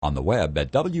On the web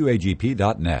at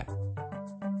wagp.net.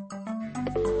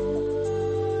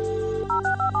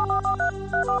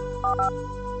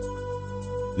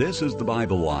 This is the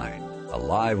Bible Line, a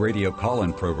live radio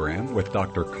call-in program with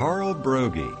Dr. Carl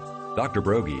Broggi. Dr.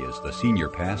 Broggi is the senior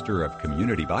pastor of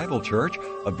Community Bible Church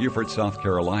of Beaufort, South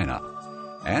Carolina.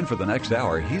 And for the next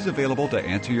hour, he's available to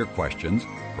answer your questions,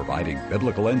 providing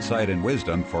biblical insight and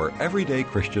wisdom for everyday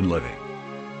Christian living.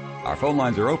 Our phone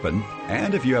lines are open,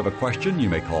 and if you have a question, you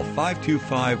may call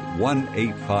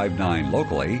 525-1859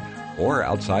 locally, or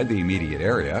outside the immediate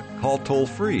area, call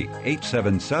toll-free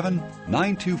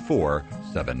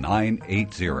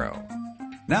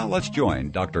 877-924-7980. Now let's join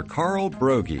Dr. Carl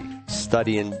Broggi.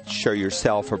 Study and show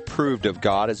yourself approved of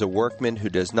God as a workman who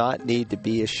does not need to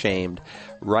be ashamed,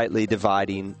 rightly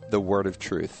dividing the word of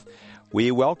truth. We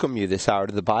welcome you this hour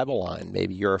to the Bible Line.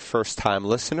 Maybe you're a first-time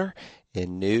listener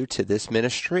and new to this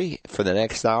ministry. For the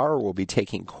next hour, we'll be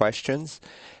taking questions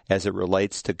as it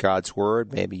relates to God's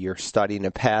Word. Maybe you're studying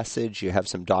a passage, you have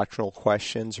some doctrinal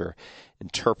questions or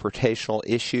interpretational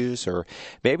issues, or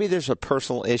maybe there's a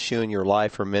personal issue in your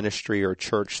life or ministry or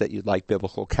church that you'd like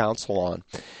biblical counsel on.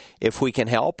 If we can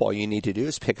help, all you need to do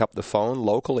is pick up the phone.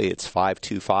 Locally, it's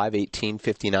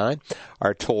 525-1859.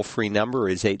 Our toll-free number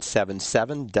is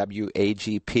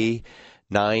 877-WAGP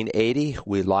 980.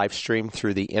 We live stream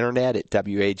through the internet at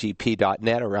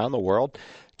wagp.net around the world,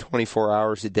 24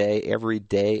 hours a day, every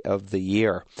day of the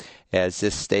year, as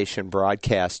this station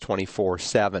broadcasts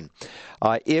 24/7.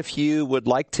 If you would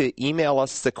like to email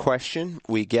us the question,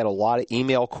 we get a lot of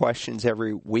email questions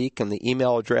every week, and the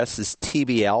email address is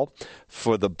TBL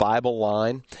for the Bible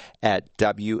Line at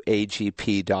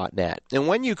wagp.net. And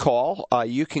when you call,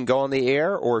 you can go on the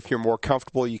air, or if you're more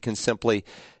comfortable, you can simply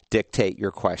dictate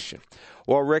your question.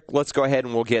 Well, Rick, let's go ahead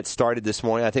and we'll get started this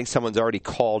morning. I think someone's already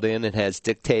called in and has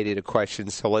dictated a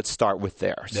question, so let's start with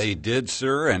theirs. They did,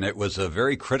 sir, and it was a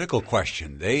very critical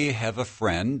question. They have a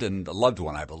friend and a loved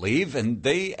one, I believe, and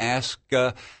they ask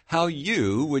how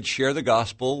you would share the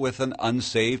gospel with an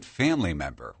unsaved family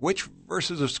member. Which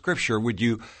verses of Scripture would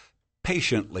you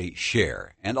patiently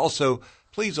share? And also,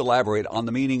 please elaborate on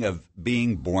the meaning of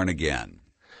being born again.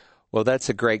 Well, that's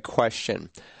a great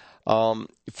question.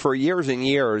 For years and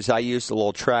years, I used a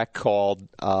little track called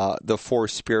The Four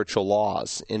Spiritual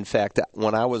Laws. In fact,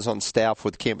 when I was on staff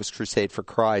with Campus Crusade for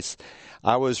Christ,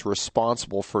 I was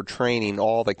responsible for training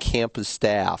all the campus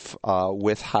staff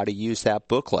with how to use that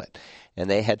booklet. And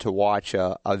they had to watch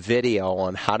a video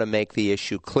on how to make the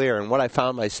issue clear. And what I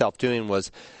found myself doing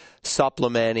was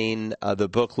supplementing the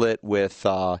booklet with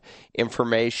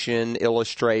information,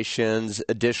 illustrations,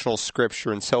 additional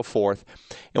scripture, and so forth.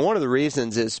 And one of the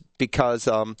reasons is because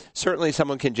certainly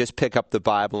someone can just pick up the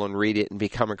Bible and read it and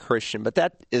become a Christian, but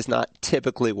that is not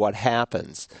typically what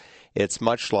happens. It's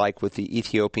much like with the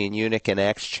Ethiopian eunuch in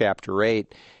Acts chapter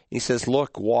 8. He says,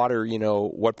 look, water,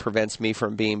 what prevents me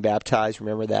from being baptized?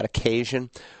 Remember that occasion?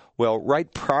 Well,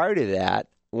 right prior to that,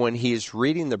 when he's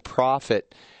reading the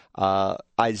prophet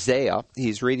Isaiah,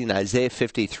 he's reading Isaiah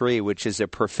 53, which is a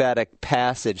prophetic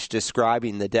passage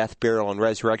describing the death, burial, and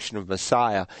resurrection of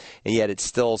Messiah, and yet it's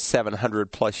still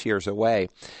 700 plus years away.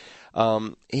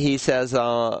 He says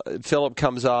Philip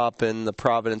comes up in the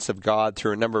providence of God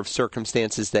through a number of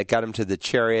circumstances that got him to the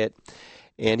chariot,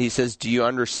 and he says, do you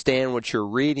understand what you're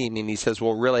reading? And he says,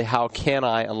 well, really, how can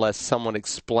I unless someone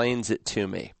explains it to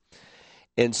me?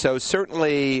 And so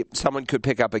certainly someone could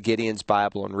pick up a Gideon's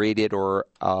Bible and read it, or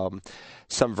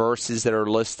some verses that are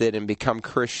listed and become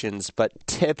Christians. But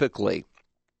typically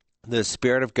the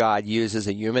Spirit of God uses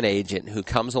a human agent who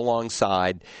comes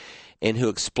alongside and who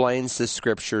explains the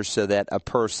Scripture so that a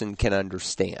person can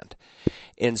understand.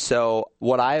 And so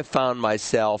what I have found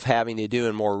myself having to do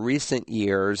in more recent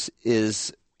years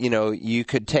is, you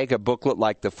could take a booklet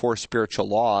like The Four Spiritual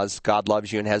Laws, God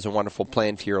loves you and has a wonderful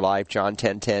plan for your life, John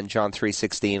 10:10, John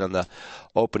 3:16 on the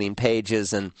opening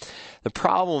pages. And the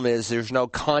problem is there's no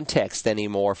context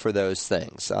anymore for those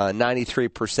things.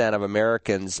 93% of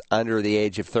Americans under the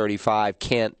age of 35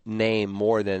 can't name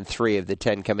more than 3 of the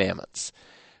 10 commandments.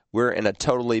 We're in a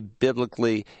totally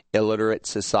biblically illiterate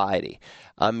society.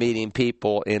 I'm meeting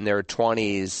people in their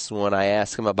 20s when I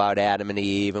ask them about Adam and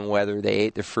Eve and whether they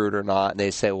ate the fruit or not, and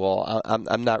they say, well,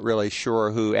 I'm not really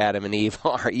sure who Adam and Eve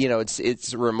are.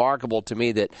 It's remarkable to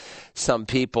me that some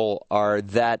people are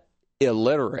that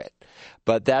illiterate.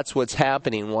 But that's what's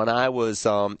happening. When I was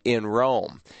in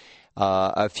Rome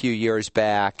a few years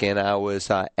back, and I was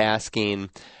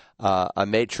asking a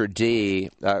maitre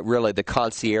d', really the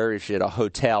concierge at a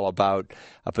hotel, about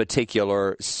a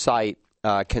particular site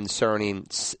concerning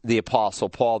the Apostle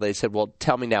Paul. They said, well,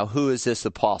 tell me now, who is this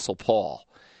Apostle Paul?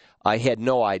 I had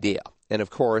no idea. And of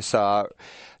course,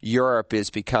 Europe has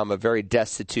become a very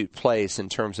destitute place in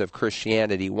terms of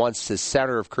Christianity. Once the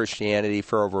center of Christianity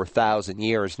for over 1,000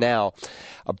 years, now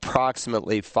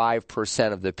approximately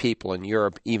 5% of the people in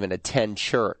Europe even attend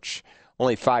church.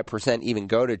 Only 5% even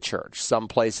go to church. Some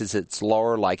places it's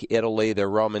lower, like Italy, the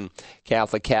Roman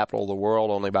Catholic capital of the world.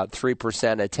 Only about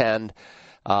 3% attend.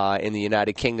 In the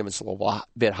United Kingdom, it's a little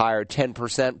bit higher,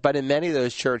 10%. But in many of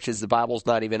those churches, the Bible's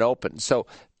not even open. So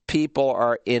people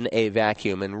are in a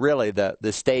vacuum, and really the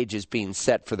stage is being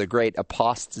set for the great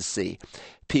apostasy,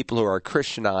 people who are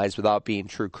Christianized without being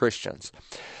true Christians.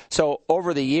 So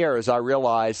over the years, I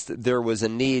realized there was a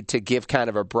need to give kind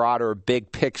of a broader,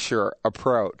 big picture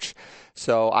approach.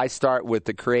 So I start with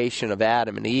the creation of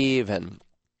Adam and Eve and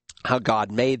how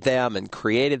God made them and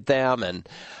created them, and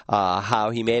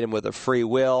how he made them with a free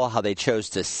will, how they chose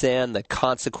to sin, the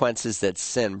consequences that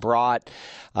sin brought,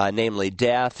 namely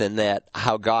death, and that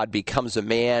how God becomes a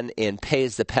man and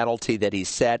pays the penalty that he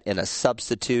set in a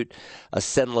substitute, a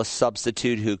sinless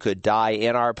substitute who could die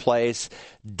in our place,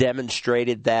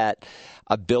 demonstrated that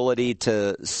ability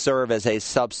to serve as a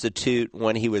substitute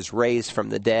when he was raised from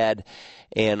the dead.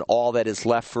 And all that is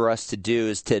left for us to do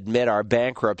is to admit our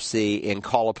bankruptcy and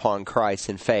call upon Christ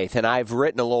in faith. And I've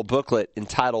written a little booklet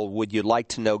entitled, Would You Like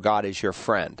to Know God as Your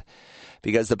Friend?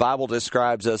 Because the Bible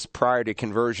describes us prior to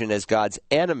conversion as God's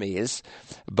enemies,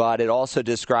 but it also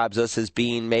describes us as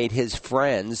being made his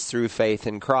friends through faith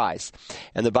in Christ.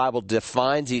 And the Bible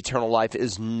defines eternal life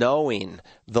as knowing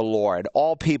the Lord.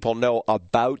 All people know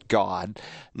about God.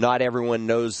 Not everyone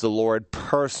knows the Lord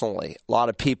personally. A lot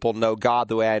of people know God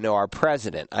the way I know our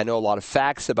president. I know a lot of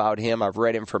facts about him. I've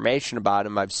read information about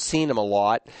him. I've seen him a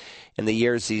lot in the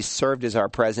years he's served as our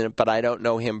president, but I don't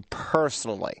know him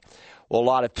personally. Well, a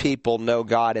lot of people know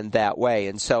God in that way.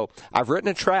 And so I've written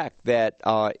a tract that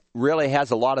really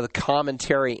has a lot of the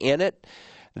commentary in it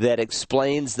that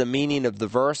explains the meaning of the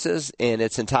verses, and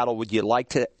it's entitled, Would You Like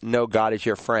to Know God as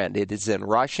Your Friend? It is in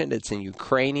Russian, it's in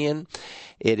Ukrainian,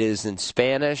 it is in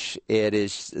Spanish, it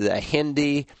is the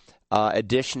Hindi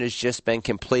edition has just been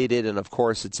completed, and of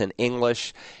course it's in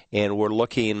English, and we're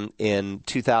looking in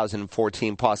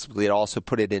 2014 possibly to also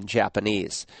put it in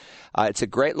Japanese. It's a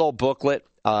great little booklet.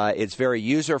 It's very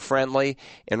user-friendly,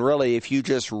 and really, if you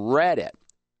just read it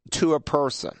to a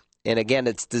person, and again,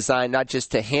 it's designed not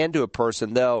just to hand to a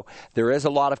person, though there is a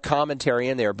lot of commentary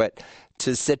in there, but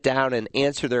to sit down and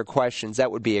answer their questions,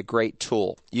 that would be a great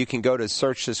tool. You can go to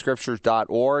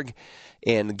searchthescriptures.org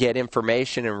and get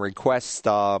information and request.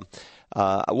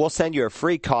 We'll send you a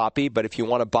free copy, but if you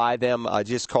want to buy them,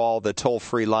 just call the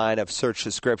toll-free line of Search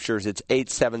the Scriptures. It's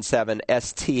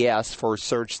 877-STS for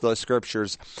Search the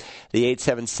Scriptures. The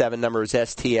 877 number is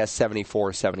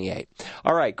STS-7478.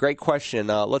 All right, great question.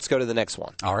 Let's go to the next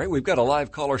one. All right, we've got a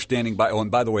live caller standing by. Oh, and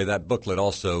by the way, that booklet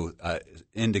also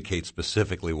indicates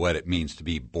specifically what it means to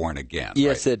be born again.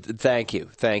 Yes, right? Thank you.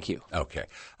 Okay.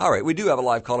 All right, we do have a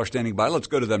live caller standing by. Let's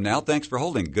go to them now. Thanks for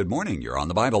holding. Good morning. You're on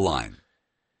the Bible line.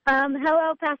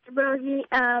 Hello, Pastor Broggi.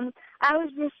 I was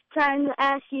just trying to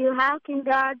ask you, how can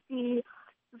God be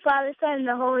the Father, Son, and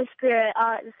the Holy Spirit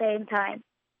all at the same time?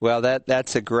 Well,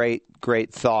 that's a great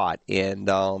thought. And,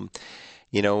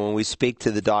 when we speak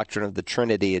to the doctrine of the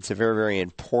Trinity, it's a very, very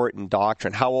important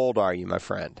doctrine. How old are you, my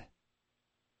friend?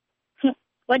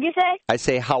 What'd you say? I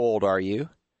say, how old are you?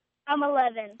 I'm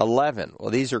 11. 11.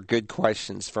 Well, these are good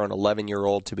questions for an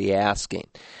 11-year-old to be asking.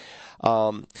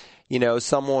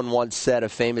 Someone once said, a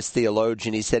famous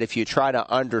theologian, he said, if you try to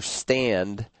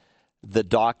understand the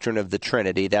doctrine of the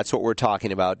Trinity, that's what we're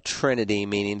talking about, Trinity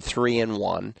meaning three in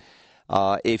one.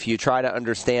 If you try to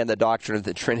understand the doctrine of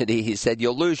the Trinity, he said,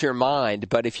 you'll lose your mind,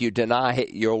 but if you deny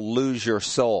it, you'll lose your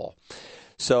soul.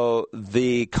 So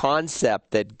the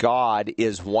concept that God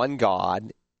is one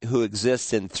God who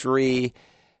exists in three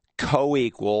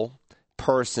co-equal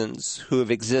persons who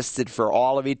have existed for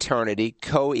all of eternity,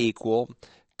 co-equal,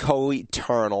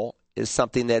 co-eternal, is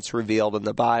something that's revealed in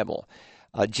the Bible.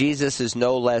 Jesus is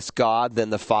no less God than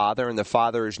the Father, and the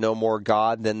Father is no more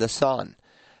God than the Son.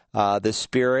 The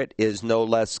Spirit is no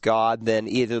less God than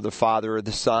either the Father or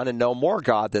the Son, and no more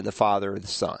God than the Father or the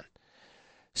Son.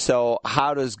 So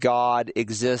how does God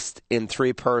exist in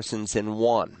three persons in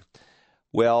one?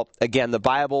 Well, again, the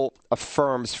Bible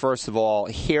affirms, first of all,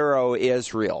 hear, O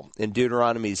Israel, in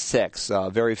Deuteronomy 6, a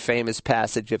very famous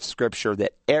passage of Scripture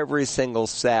that every single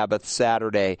Sabbath,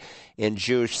 Saturday, in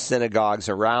Jewish synagogues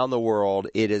around the world,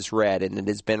 it is read, and it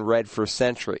has been read for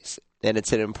centuries. And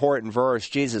it's an important verse.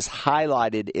 Jesus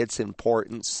highlighted its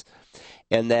importance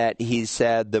in that he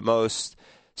said the most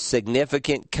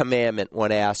significant commandment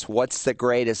when asked, what's the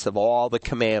greatest of all the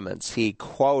commandments? He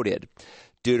quoted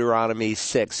Deuteronomy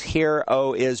 6, "Hear,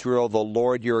 O Israel, the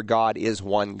Lord your God is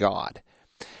one God."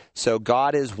 So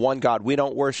God is one God. We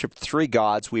don't worship three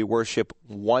gods. We worship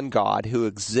one God who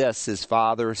exists as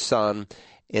Father, Son,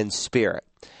 and Spirit.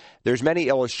 There's many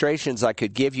illustrations I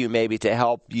could give you maybe to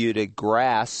help you to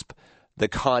grasp the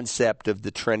concept of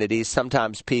the Trinity.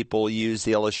 Sometimes people use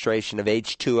the illustration of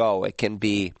H2O. It can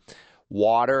be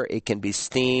water, it can be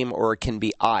steam, or it can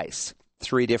be ice.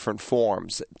 Three different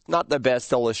forms. Not the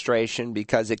best illustration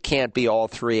because it can't be all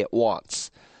three at once.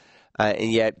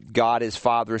 And yet God is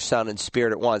Father, Son, and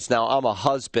Spirit at once. Now, I'm a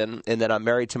husband, and that I'm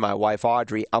married to my wife,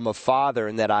 Audrey. I'm a father,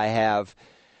 in that I have,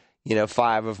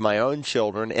 5 of my own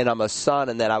children. And I'm a son,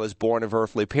 in that I was born of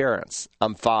earthly parents.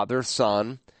 I'm Father,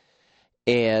 Son,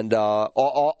 and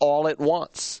all at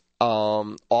once.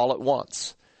 All at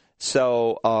once.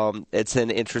 So it's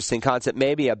an interesting concept.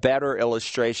 Maybe a better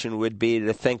illustration would be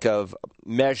to think of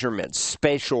measurements,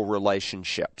 spatial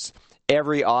relationships.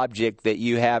 Every object that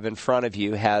you have in front of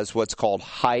you has what's called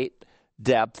height,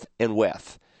 depth, and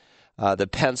width. The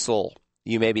pencil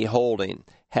you may be holding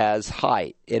has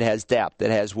height, it has depth, it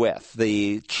has width.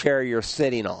 The chair you're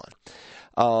sitting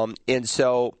on. And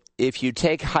so if you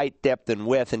take height, depth, and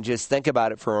width and just think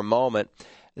about it for a moment,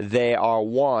 they are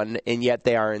one, and yet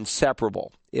they are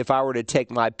inseparable. If I were to take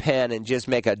my pen and just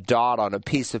make a dot on a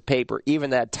piece of paper, even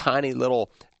that tiny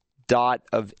little dot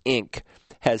of ink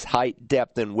has height,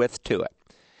 depth, and width to it.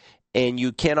 And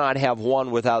you cannot have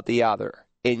one without the other.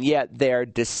 And yet they're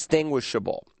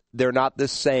distinguishable. They're not the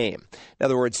same. In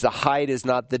other words, the height is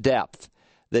not the depth.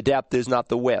 The depth is not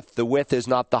the width. The width is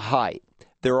not the height.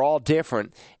 They're all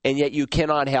different, and yet you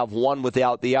cannot have one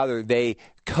without the other. They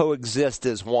coexist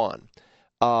as one.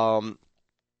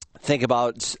 Think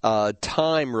about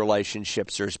time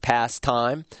relationships. There's past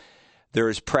time, there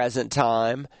is present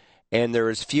time, and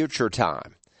there is future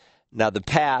time. Now, the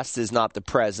past is not the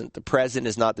present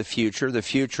is not the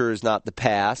future is not the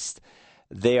past.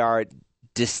 They are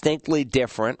distinctly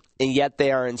different, and yet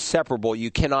they are inseparable.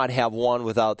 You cannot have one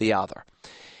without the other.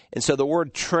 And so the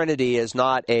word Trinity is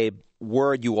not a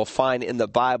word you will find in the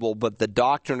Bible, but the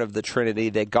doctrine of the Trinity,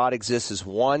 that God exists as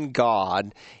one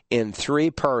God in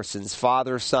three persons,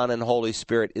 Father, Son, and Holy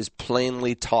Spirit, is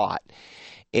plainly taught.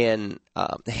 In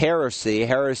heresy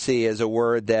is a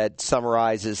word that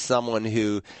summarizes someone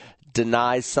who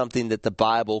denies something that the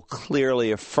Bible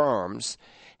clearly affirms.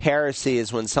 Heresy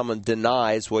is when someone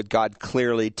denies what God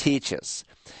clearly teaches.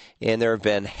 And there have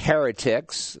been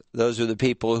heretics. Those are the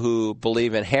people who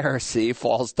believe in heresy,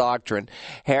 false doctrine.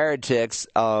 Heretics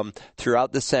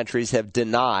throughout the centuries have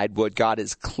denied what God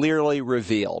has clearly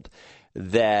revealed,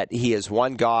 that he is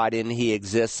one God and he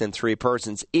exists in three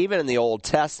persons. Even in the Old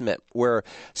Testament, where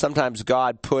sometimes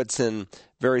God puts in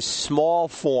very small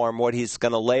form what he's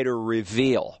going to later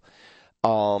reveal,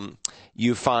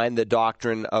 you find the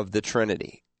doctrine of the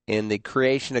Trinity. In the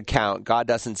creation account, God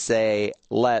doesn't say,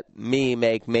 "Let me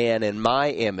make man in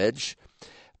my image,"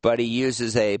 but he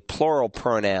uses a plural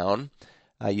pronoun.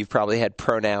 You've probably had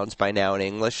pronouns by now in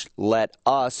English. "Let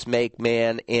us make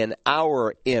man in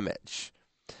our image."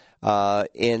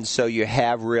 And so you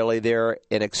have really there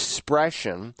an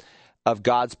expression of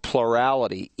God's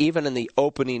plurality. Even in the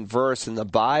opening verse in the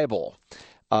Bible,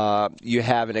 you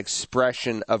have an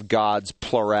expression of God's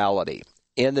plurality.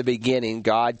 In the beginning,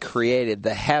 God created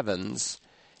the heavens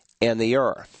and the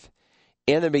earth.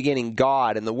 In the beginning,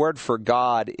 God, and the word for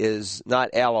God is not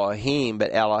Elohim,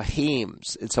 but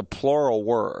Elohims. It's a plural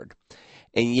word.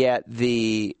 And yet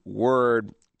the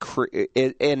word,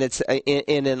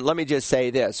 and let me just say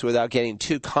this without getting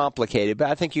too complicated, but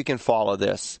I think you can follow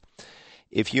this.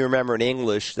 If you remember in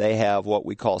English, they have what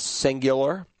we call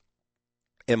singular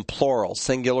and plural.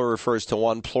 Singular refers to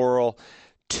one, plural,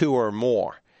 two or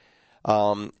more.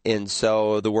 And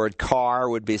so the word car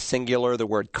would be singular, the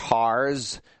word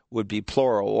cars would be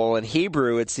plural. Well, in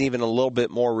Hebrew, it's even a little bit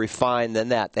more refined than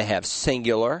that. They have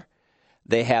singular,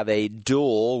 they have a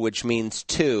dual, which means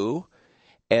two,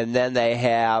 and then they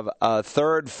have a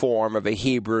third form of a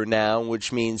Hebrew noun,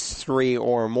 which means three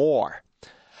or more.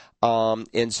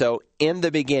 And so in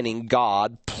the beginning,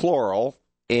 God, plural,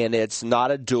 and it's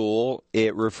not a dual,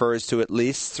 it refers to at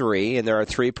least three, and there are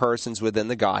three persons within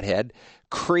the Godhead,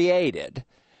 created.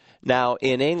 Now,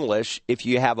 in English, if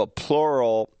you have a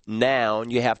plural noun,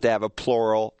 you have to have a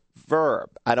plural verb.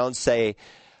 I don't say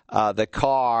the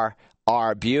car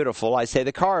are beautiful. I say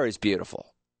the car is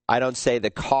beautiful. I don't say the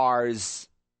cars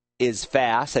is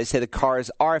fast. I say the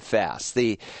cars are fast.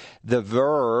 The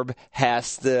verb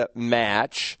has to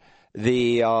match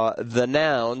the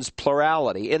noun's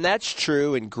plurality. And that's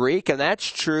true in Greek, and that's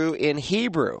true in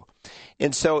Hebrew.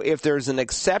 And so if there's an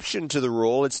exception to the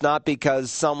rule, it's not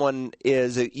because someone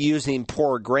is using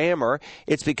poor grammar.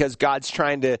 It's because God's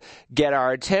trying to get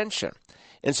our attention.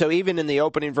 And so even in the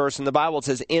opening verse in the Bible, it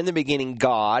says, in the beginning,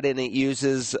 God, and it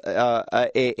uses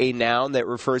a noun that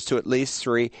refers to at least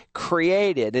three,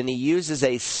 created, and he uses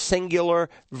a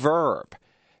singular verb.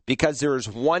 Because there is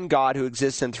one God who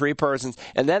exists in three persons.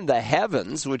 And then the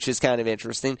heavens, which is kind of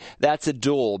interesting, that's a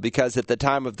dual, because at the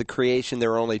time of the creation, there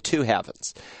were only two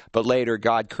heavens. But later,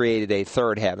 God created a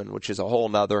third heaven, which is a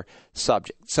whole other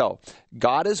subject. So,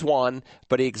 God is one,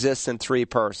 but he exists in three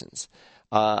persons.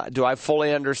 Do I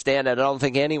fully understand it? I don't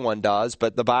think anyone does,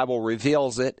 but the Bible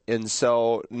reveals it. And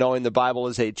so, knowing the Bible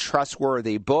is a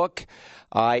trustworthy book,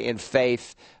 I, in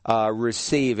faith,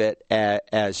 receive it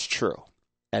as true.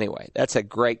 Anyway, that's a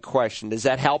great question. Does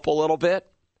that help a little bit?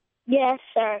 Yes,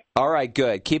 sir. All right,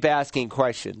 good. Keep asking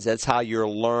questions. That's how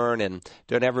you'll learn, and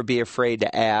don't ever be afraid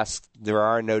to ask. There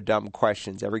are no dumb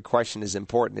questions. Every question is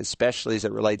important, especially as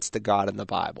it relates to God and the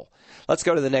Bible. Let's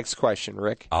go to the next question,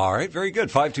 Rick. All right, very good.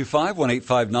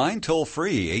 525-1859, toll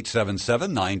free,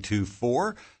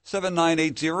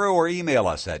 877-924-7980, or email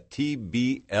us at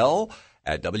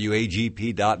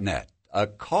tbl@wagp.net. A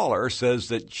caller says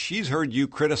that she's heard you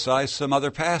criticize some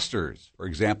other pastors, for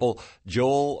example,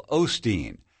 Joel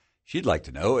Osteen. She'd like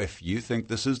to know if you think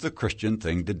this is the Christian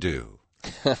thing to do.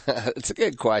 It's a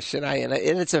good question, and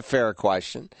it's a fair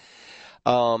question.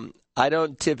 I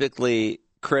don't typically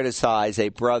criticize a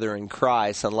brother in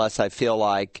Christ unless I feel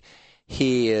like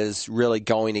he is really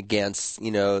going against,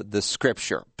 the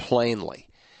Scripture plainly.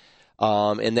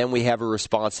 And then we have a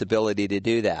responsibility to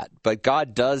do that. But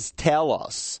God does tell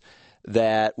us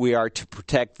that we are to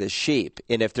protect the sheep.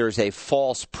 And if there's a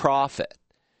false prophet,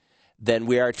 then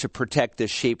we are to protect the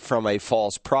sheep from a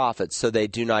false prophet so they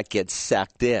do not get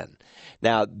sucked in.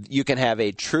 Now, you can have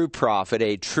a true prophet,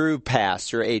 a true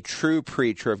pastor, a true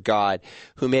preacher of God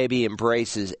who maybe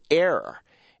embraces error.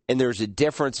 And there's a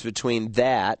difference between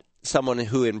that, someone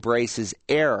who embraces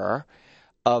error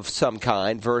of some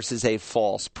kind, versus a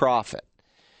false prophet.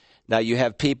 Now, you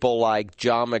have people like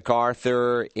John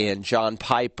MacArthur and John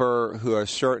Piper, who are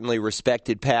certainly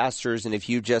respected pastors, and if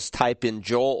you just type in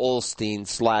Joel Osteen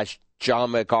 /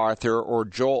 John MacArthur or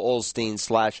Joel Osteen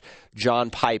 / John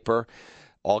Piper,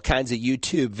 all kinds of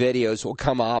YouTube videos will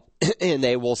come up, and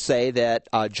they will say that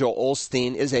Joel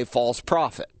Osteen is a false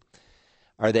prophet.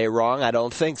 Are they wrong? I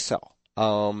don't think so.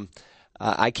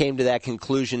 I came to that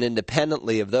conclusion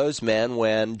independently of those men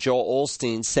when Joel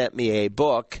Osteen sent me a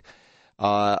book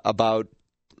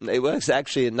it was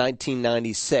actually in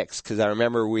 1996, because I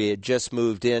remember we had just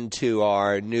moved into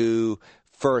our new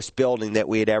first building that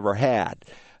we had ever had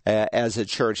as a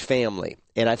church family.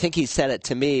 And I think he sent it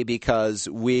to me because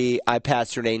I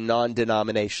pastored a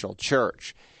non-denominational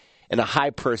church. And a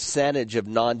high percentage of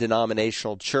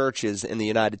non-denominational churches in the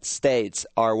United States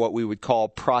are what we would call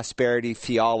prosperity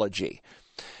theology,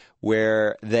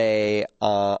 where they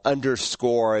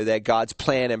underscore that God's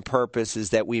plan and purpose is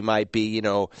that we might be,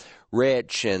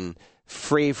 rich and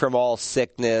free from all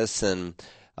sickness and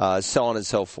so on and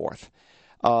so forth.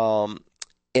 And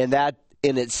that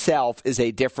in itself is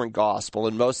a different gospel.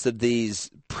 And most of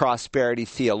these prosperity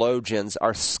theologians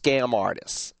are scam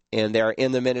artists, and they're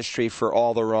in the ministry for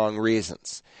all the wrong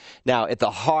reasons. Now, at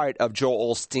the heart of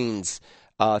Joel Osteen's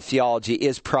theology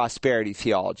is prosperity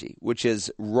theology, which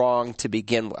is wrong to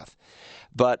begin with.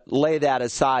 But lay that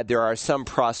aside, there are some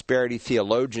prosperity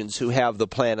theologians who have the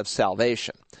plan of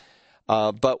salvation.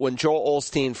 But when Joel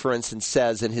Osteen, for instance,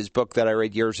 says in his book that I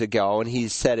read years ago, and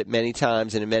he's said it many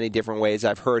times and in many different ways,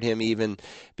 I've heard him even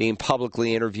being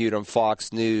publicly interviewed on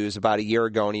Fox News about a year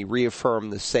ago, and he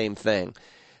reaffirmed the same thing,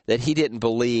 that he didn't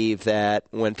believe that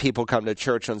when people come to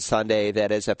church on Sunday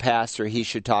that as a pastor he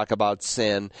should talk about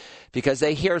sin, because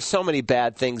they hear so many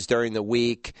bad things during the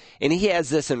week. And he has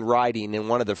this in writing in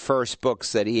one of the first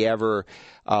books that he ever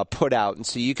put out, and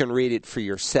so you can read it for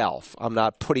yourself. I'm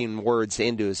not putting words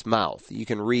into his mouth. You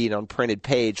can read on printed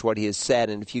page what he has said,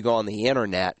 and if you go on the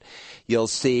internet, you'll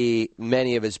see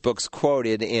many of his books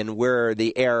quoted in where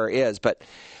the error is. But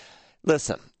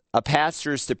listen, a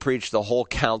pastor is to preach the whole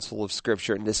counsel of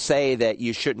Scripture, and to say that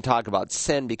you shouldn't talk about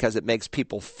sin because it makes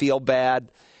people feel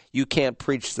bad, you can't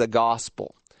preach the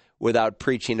gospel without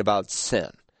preaching about sin.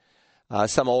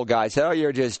 Some old guy said, oh,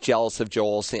 you're just jealous of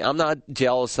Joel Osteen. I'm not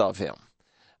jealous of him.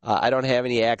 I don't have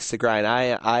any axe to grind.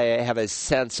 I have a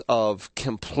sense of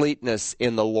completeness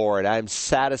in the Lord. I'm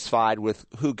satisfied with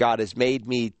who God has made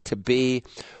me to be,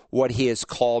 what he has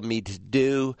called me to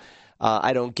do.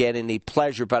 I don't get any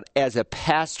pleasure, but as a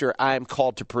pastor, I am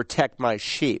called to protect my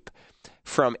sheep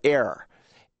from error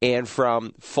and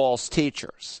from false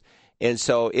teachers. And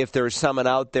so if there's someone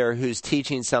out there who's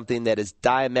teaching something that is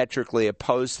diametrically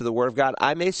opposed to the Word of God,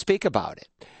 I may speak about it.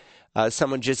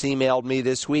 Someone just emailed me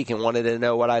this week and wanted to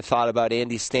know what I thought about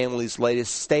Andy Stanley's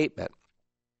latest statement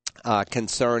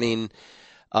concerning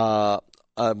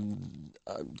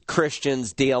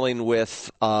Christians dealing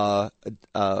with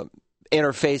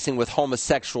interfacing with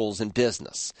homosexuals in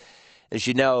business. As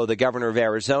you know, the governor of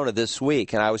Arizona this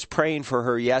week, and I was praying for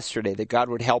her yesterday that God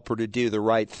would help her to do the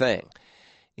right thing.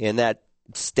 In that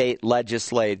state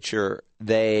legislature,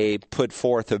 they put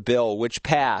forth a bill which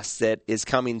passed that is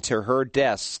coming to her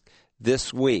desk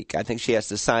this week. I think she has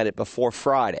to sign it before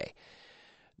Friday.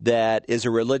 That is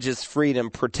a religious freedom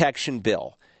protection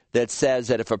bill that says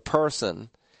that if a person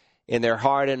in their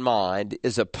heart and mind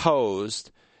is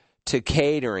opposed to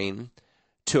catering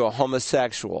to a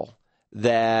homosexual,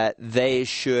 that they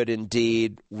should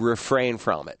indeed refrain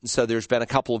from it. And so there's been a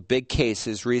couple of big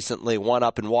cases recently, one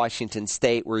up in Washington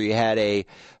State where you had a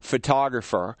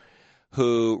photographer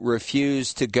who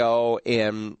refused to go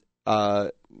and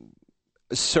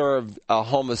serve a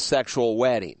homosexual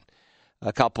wedding.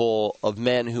 A couple of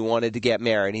men who wanted to get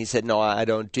married. And he said, no, I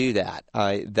don't do that.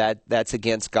 That's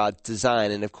against God's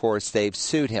design. And, of course, they've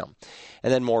sued him.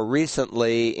 And then more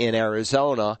recently in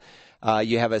Arizona,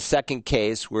 you have a second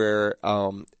case where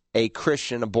a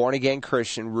Christian, a born-again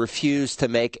Christian, refused to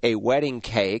make a wedding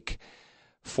cake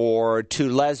for two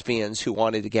lesbians who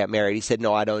wanted to get married. He said,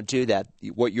 no, I don't do that.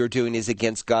 What you're doing is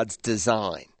against God's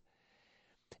design.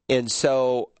 And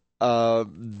so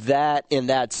that in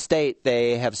that state,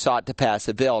 they have sought to pass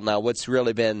a bill. Now, what's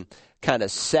really been kind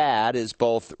of sad is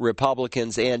both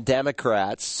Republicans and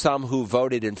Democrats, some who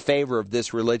voted in favor of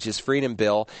this religious freedom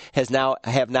bill, have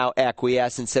now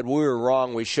acquiesced and said, we were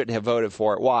wrong, we shouldn't have voted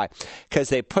for it. Why? Because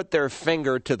they put their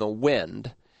finger to the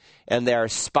wind, and they are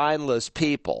spineless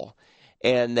people,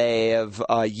 and they have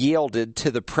yielded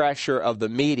to the pressure of the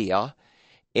media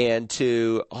and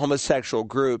to homosexual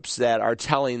groups that are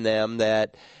telling them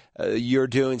that you're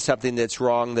doing something that's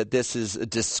wrong, that this is a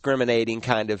discriminating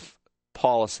kind of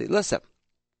policy. Listen,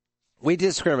 we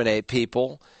discriminate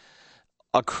people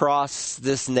across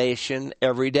this nation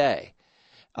every day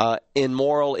in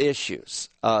moral issues.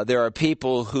 There are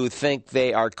people who think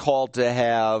they are called to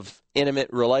have intimate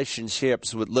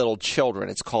relationships with little children.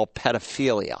 It's called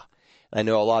pedophilia. I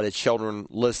know a lot of children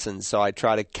listen, so I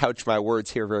try to couch my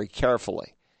words here very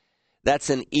carefully. That's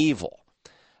an evil.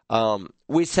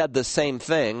 We said the same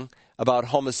thing about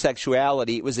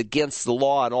homosexuality. It was against the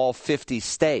law in all 50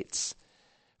 states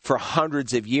for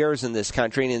hundreds of years in this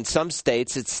country. And in some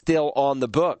states, it's still on the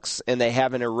books, and they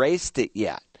haven't erased it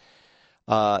yet.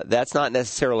 That's not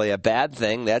necessarily a bad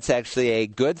thing. That's actually a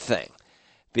good thing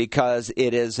because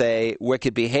it is a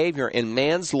wicked behavior. And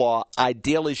man's law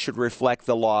ideally should reflect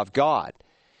the law of God.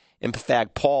 In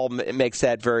fact, Paul makes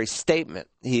that very statement.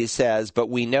 He says,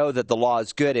 but we know that the law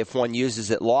is good if one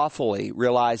uses it lawfully,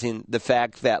 realizing the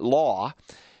fact that law,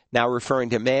 now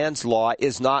referring to man's law,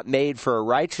 is not made for a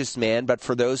righteous man, but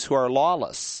for those who are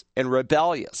lawless and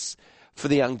rebellious, for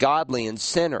the ungodly and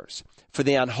sinners, for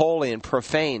the unholy and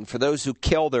profane, for those who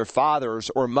kill their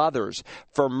fathers or mothers,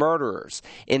 for murderers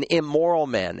and immoral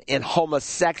men and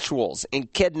homosexuals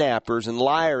and kidnappers and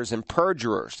liars and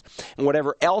perjurers and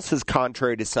whatever else is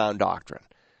contrary to sound doctrine.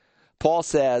 Paul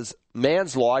says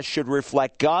man's law should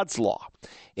reflect God's law.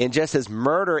 And just as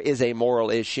murder is a moral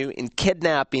issue, and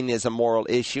kidnapping is a moral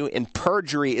issue, and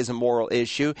perjury is a moral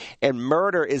issue, and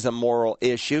murder is a moral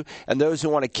issue, and those who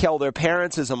want to kill their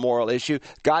parents is a moral issue,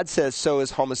 God says so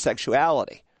is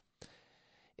homosexuality.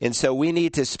 And so we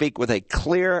need to speak with a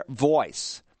clear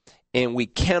voice, and we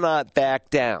cannot back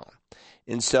down.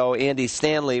 And so Andy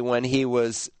Stanley, when he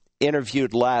was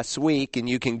interviewed last week, and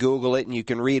you can Google it and you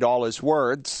can read all his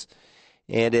words,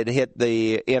 and it hit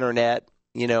the internet,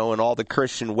 you know, and all the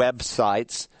Christian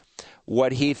websites,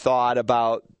 what he thought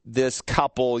about this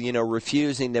couple, you know,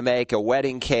 refusing to make a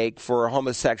wedding cake for a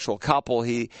homosexual couple.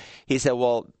 He said,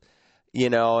 well, you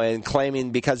know, and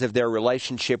claiming because of their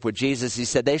relationship with Jesus, he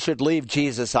said they should leave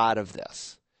Jesus out of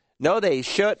this. No, they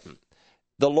shouldn't.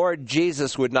 The Lord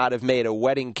Jesus would not have made a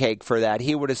wedding cake for that.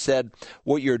 He would have said,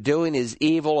 what you're doing is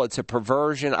evil. It's a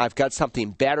perversion. I've got something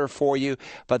better for you.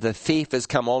 But the thief has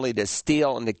come only to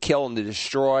steal and to kill and to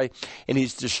destroy. And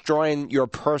he's destroying your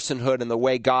personhood and the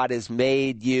way God has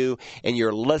made you. And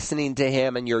you're listening to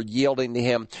him and you're yielding to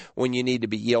him when you need to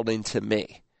be yielding to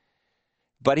me.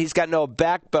 But he's got no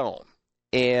backbone.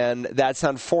 And that's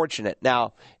unfortunate.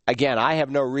 Now, again, I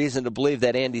have no reason to believe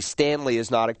that Andy Stanley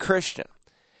is not a Christian.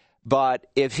 But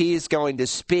if he's going to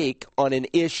speak on an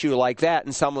issue like that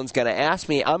and someone's going to ask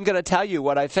me, I'm going to tell you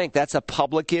what I think. That's a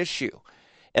public issue.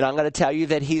 And I'm going to tell you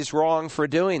that he's wrong for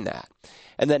doing that.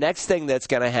 And the next thing that's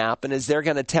going to happen is they're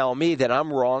going to tell me that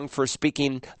I'm wrong for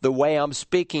speaking the way I'm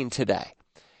speaking today.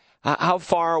 How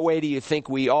far away do you think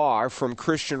we are from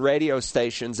Christian radio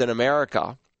stations in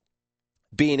America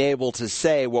being able to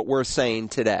say what we're saying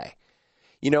today?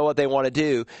 You know what they want to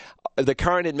do? The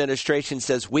current administration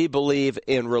says we believe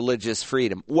in religious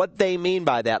freedom. What they mean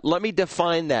by that, let me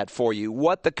define that for you.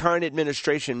 What the current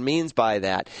administration means by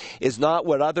that is not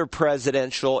what other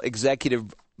presidential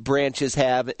executive branches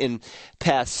have in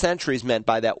past centuries meant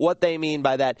by that. What they mean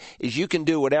by that is you can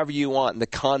do whatever you want in the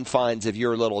confines of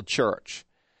your little church,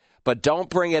 but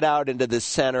don't bring it out into the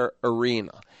center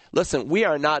arena. Listen, we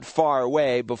are not far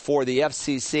away before the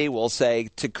FCC will say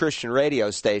to Christian radio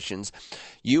stations,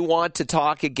 you want to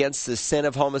talk against the sin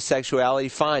of homosexuality?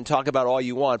 Fine, talk about all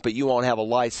you want, but you won't have a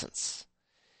license.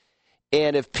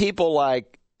 And if people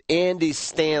like Andy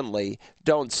Stanley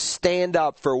don't stand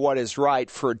up for what is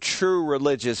right, for true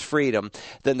religious freedom,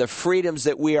 then the freedoms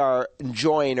that we are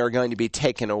enjoying are going to be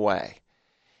taken away.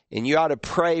 And you ought to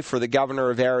pray for the governor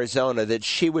of Arizona that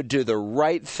she would do the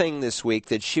right thing this week,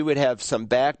 that she would have some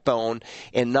backbone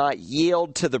and not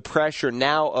yield to the pressure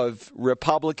now of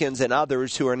Republicans and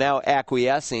others who are now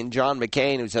acquiescing. John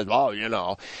McCain, who says, oh, you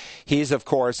know, he's, of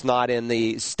course, not in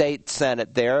the state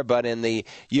Senate there, but in the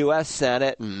U.S.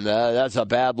 Senate, and that's a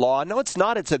bad law. No, it's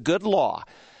not. It's a good law.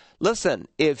 Listen,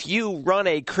 if you run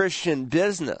a Christian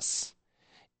business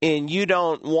and you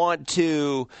don't want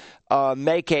to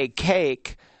make a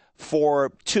cake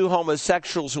for two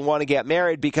homosexuals who want to get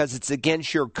married because it's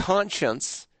against your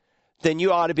conscience, then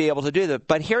you ought to be able to do that.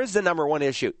 But here's the number one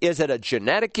issue. Is it a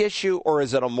genetic issue or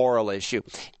is it a moral issue?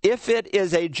 If it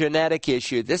is a genetic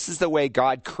issue, this is the way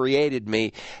God created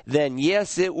me, then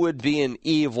yes, it would be an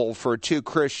evil for two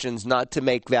Christians not to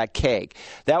make that cake.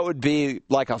 That would be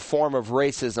like a form of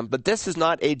racism. But this is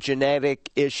not a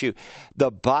genetic issue. The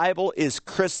Bible is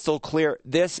crystal clear.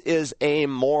 This is a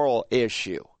moral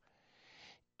issue.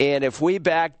 And if we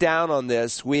back down on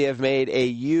this, we have made a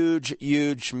huge,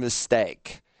 huge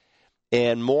mistake.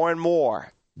 And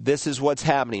more, this is what's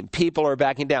happening. People are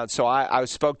backing down. So I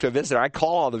spoke to a visitor. I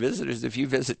call all the visitors. If you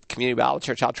visit Community Bible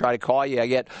Church, I'll try to call you. I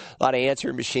get a lot of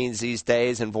answering machines these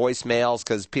days and voicemails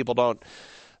because people don't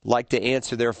like to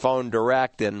answer their phone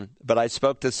direct. But I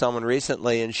spoke to someone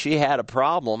recently, and she had a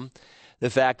problem, the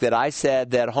fact that I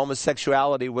said that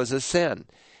homosexuality was a sin.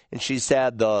 And she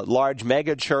said the large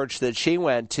mega church that she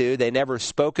went to, they never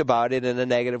spoke about it in a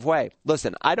negative way.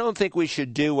 Listen, I don't think we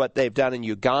should do what they've done in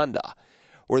Uganda,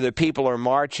 where the people are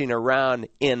marching around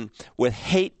with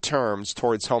hate terms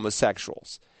towards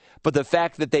homosexuals. But the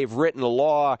fact that they've written a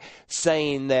law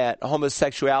saying that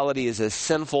homosexuality is a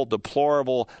sinful,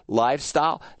 deplorable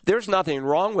lifestyle, there's nothing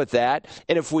wrong with that.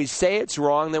 And if we say it's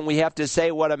wrong, then we have to say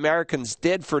what Americans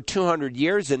did for 200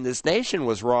 years in this nation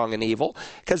was wrong and evil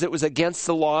because it was against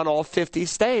the law in all 50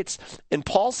 states. And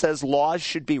Paul says laws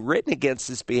should be written against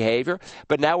this behavior,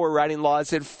 but now we're writing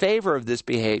laws in favor of this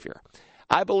behavior.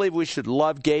 I believe we should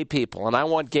love gay people, and I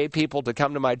want gay people to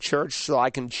come to my church so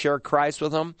I can share Christ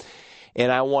with them. And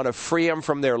I want to free them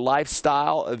from their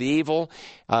lifestyle of evil,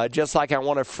 just like I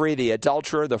want to free the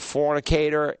adulterer, the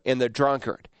fornicator, and the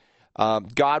drunkard.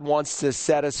 God wants to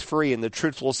set us free, and the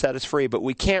truth will set us free, but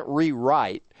we can't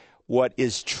rewrite what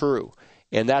is true.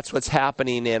 And that's what's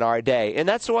happening in our day. And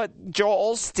that's what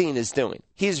Joel Osteen is doing.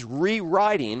 He's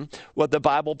rewriting what the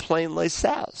Bible plainly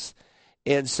says.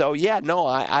 And so,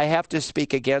 I have to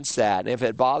speak against that. And if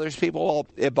it bothers people, well,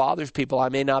 it bothers people. I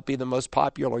may not be the most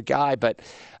popular guy, but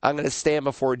I'm going to stand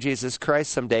before Jesus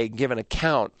Christ someday and give an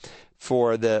account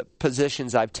for the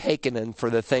positions I've taken and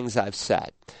for the things I've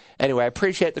said. Anyway, I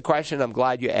appreciate the question. I'm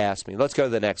glad you asked me. Let's go to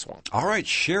the next one. All right,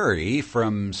 Sherry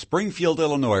from Springfield,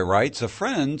 Illinois writes, a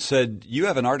friend said you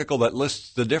have an article that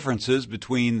lists the differences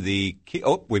between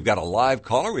we've got a live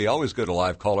caller. We always go to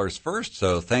live callers first,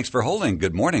 so thanks for holding.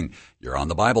 Good morning. You're on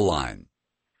the Bible line.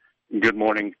 Good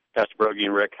morning, Pastor Broggi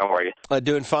and Rick. How are you?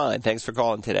 Doing fine. Thanks for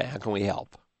calling today. How can we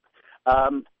help?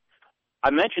 I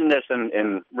mentioned this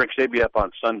in Rick Sabia up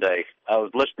on Sunday. I was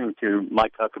listening to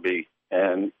Mike Huckabee,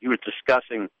 and he was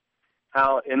discussing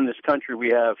how in this country we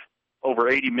have over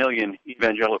 80 million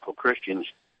evangelical Christians,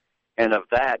 and of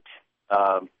that,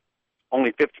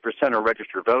 only 50% are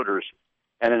registered voters,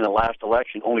 and in the last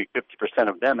election, only 50%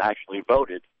 of them actually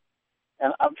voted.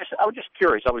 And I was just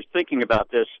curious. I was thinking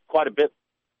about this quite a bit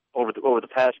over the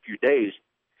past few days,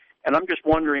 and I'm just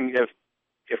wondering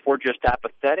if we're just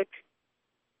apathetic,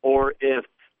 or if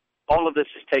all of this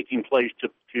is taking place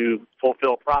to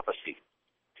fulfill prophecy,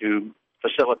 to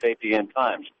facilitate the end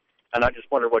times. And I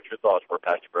just wonder what your thoughts were,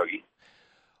 Pastor Broggi.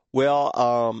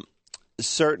 Well,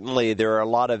 certainly there are a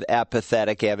lot of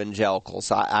apathetic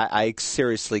evangelicals. I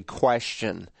seriously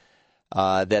question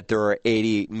that there are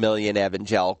 80 million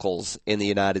evangelicals in the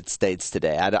United States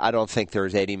today. I don't think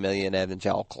there's 80 million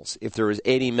evangelicals. If there was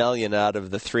 80 million out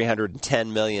of the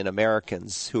 310 million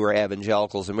Americans who are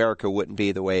evangelicals, America wouldn't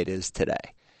be the way it is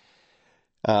today.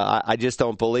 I just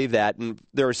don't believe that, and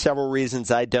there are several reasons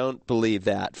I don't believe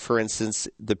that. For instance,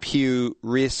 the Pew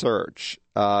Research,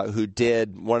 who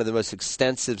did one of the most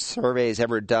extensive surveys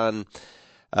ever done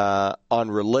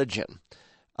on religion,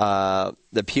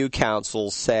 the Pew Council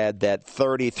said that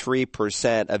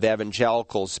 33% of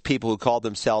evangelicals, people who call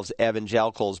themselves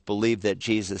evangelicals, believe that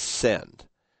Jesus sinned.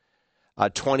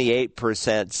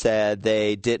 28% said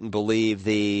they didn't believe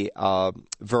the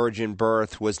virgin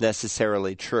birth was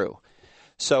necessarily true.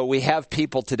 So we have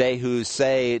people today who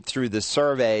say through the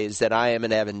surveys that I am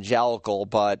an evangelical,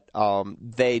 but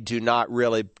they do not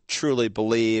really truly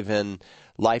believe in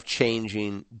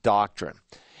life-changing doctrine.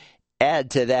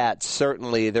 Add to that,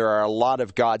 certainly there are a lot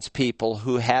of God's people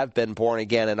who have been born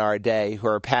again in our day who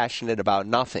are passionate about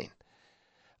nothing.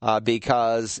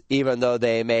 Because even though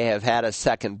they may have had a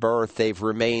second birth, they've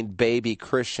remained baby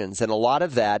Christians. And a lot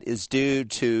of that is due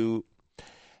to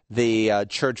the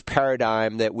church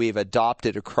paradigm that we've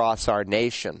adopted across our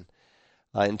nation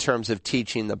in terms of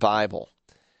teaching the Bible.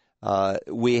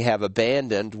 We have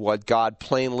abandoned what God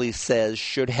plainly says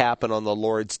should happen on the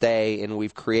Lord's Day, and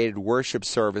we've created worship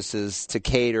services to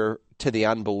cater to the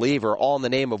unbeliever, all in the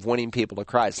name of winning people to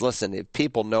Christ. Listen, if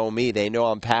people know me, they know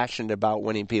I'm passionate about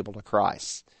winning people to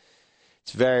Christ.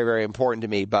 It's very, very important to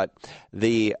me, but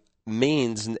the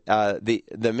means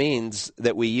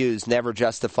that we use never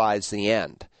justifies the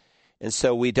end. And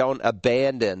so we don't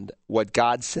abandon what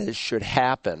God says should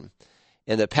happen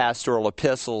in the pastoral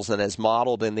epistles and as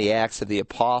modeled in the Acts of the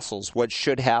Apostles, what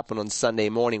should happen on Sunday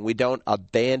morning. We don't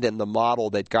abandon the model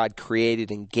that God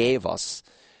created and gave us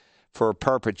for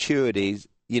perpetuity,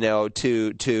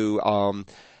 to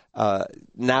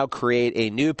now create a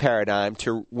new paradigm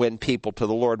to win people to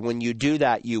the Lord. When you do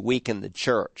that, you weaken the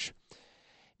church.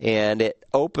 And it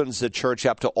opens the church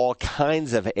up to all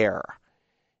kinds of error.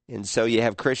 And so you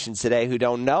have Christians today who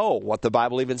don't know what the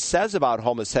Bible even says about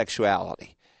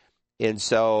homosexuality. And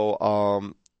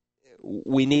so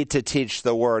we need to teach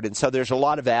the Word. And so there's a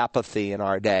lot of apathy in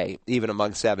our day, even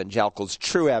amongst evangelicals,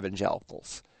 true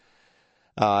evangelicals.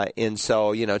 And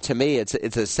so, to me, it's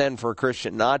a sin for a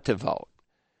Christian not to vote.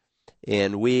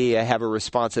 And we have a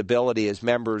responsibility as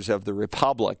members of the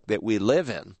republic that we live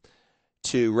in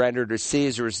to render to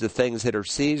Caesar's the things that are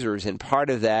Caesar's, and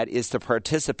part of that is to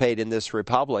participate in this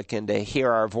republic and to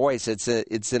hear our voice. It's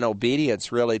an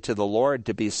obedience, really, to the Lord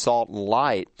to be salt and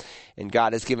light, and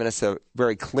God has given us a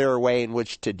very clear way in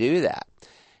which to do that.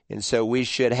 And so we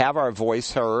should have our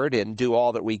voice heard and do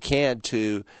all that we can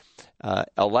to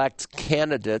elect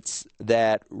candidates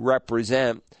that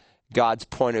represent God's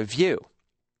point of view.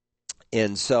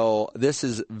 And so this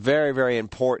is very, very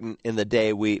important in the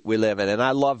day we live in. And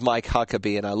I love Mike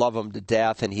Huckabee, and I love him to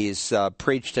death, and he's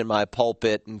preached in my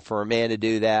pulpit. And for a man to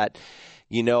do that,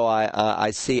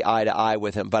 I see eye to eye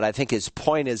with him. But I think his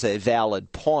point is a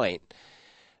valid point,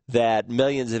 that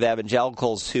millions of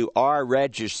evangelicals who are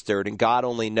registered, and God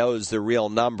only knows the real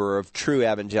number of true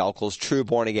evangelicals, true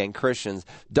born-again Christians,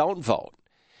 don't vote.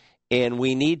 And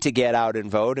we need to get out and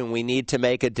vote, and we need to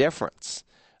make a difference.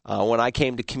 When I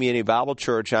came to Community Bible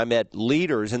Church, I met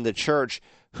leaders in the church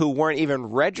who weren't even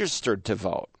registered to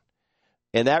vote.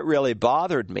 And that really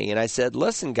bothered me. And I said,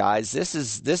 listen, guys, this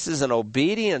is an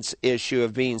obedience issue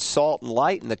of being salt and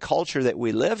light in the culture that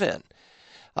we live in.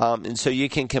 And so you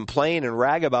can complain and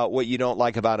rag about what you don't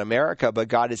like about America, but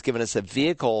God has given us a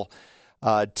vehicle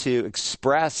to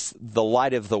express the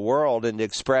light of the world and to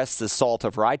express the salt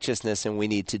of righteousness, and we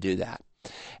need to do that.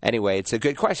 Anyway, it's a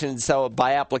good question. So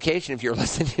by application, if you're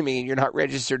listening to me and you're not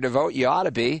registered to vote, you ought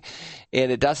to be.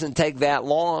 And it doesn't take that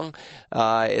long.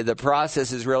 The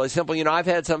process is really simple. I've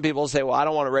had some people say, well, I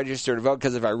don't want to register to vote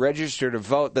because if I register to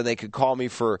vote, then they could call me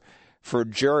for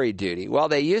jury duty. Well,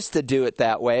 they used to do it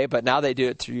that way, but now they do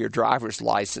it through your driver's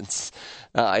license,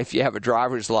 if you have a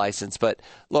driver's license. But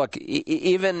look,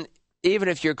 even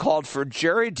if you're called for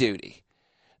jury duty,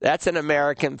 that's an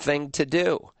American thing to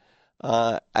do.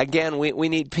 Again, we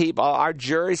need people. Our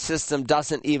jury system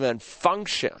doesn't even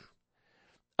function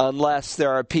unless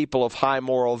there are people of high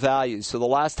moral values. So the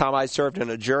last time I served in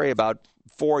a jury about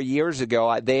 4 years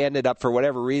ago, they ended up, for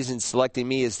whatever reason, selecting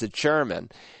me as the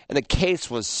chairman. And the case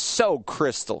was so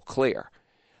crystal clear.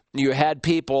 You had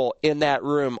people in that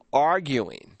room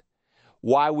arguing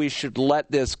why we should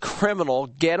let this criminal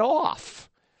get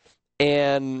off.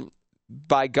 And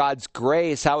by God's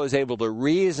grace, I was able to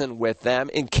reason with them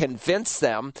and convince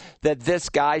them that this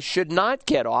guy should not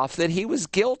get off, that he was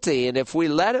guilty. And if we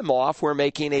let him off, we're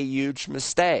making a huge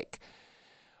mistake.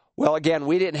 Well, again,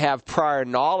 we didn't have prior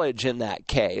knowledge in that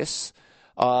case.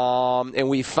 And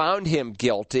we found him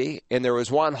guilty. And there was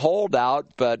one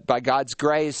holdout, but by God's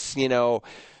grace,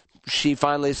 she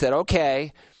finally said,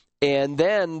 okay. And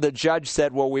then the judge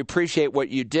said, well, we appreciate what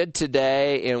you did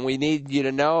today, and we need you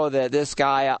to know that this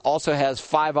guy also has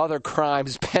 5 other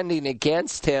crimes pending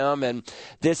against him, and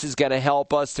this is going to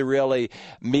help us to really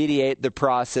mediate the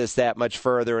process that much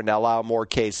further and allow more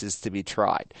cases to be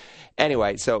tried.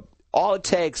 Anyway, so all it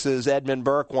takes, as Edmund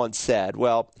Burke once said,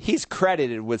 well, he's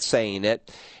credited with saying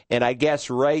it, and I guess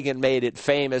Reagan made it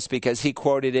famous because he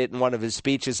quoted it in one of his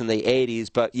speeches in the 80s,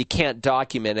 but you can't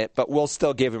document it, but we'll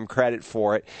still give him credit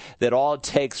for it, that all it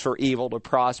takes for evil to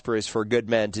prosper is for good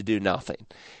men to do nothing.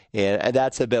 And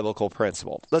that's a biblical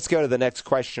principle. Let's go to the next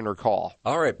question or call.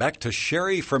 All right, back to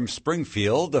Sherry from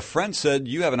Springfield. A friend said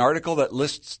you have an article that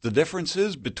lists the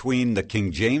differences between the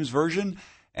King James Version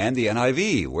and the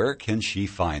NIV. Where can she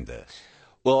find this?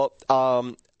 Well,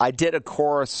 I did a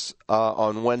course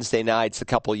on Wednesday nights a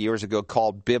couple of years ago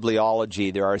called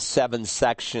Bibliology. There are 7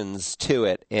 sections to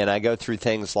it, and I go through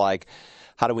things like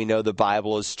how do we know the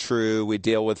Bible is true? We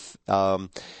deal with the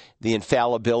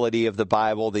infallibility of the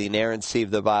Bible, the inerrancy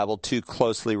of the Bible, 2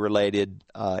 closely related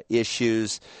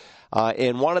issues.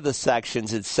 In one of the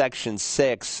sections, it's section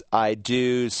 6, I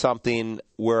do something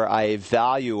where I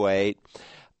evaluate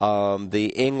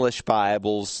the English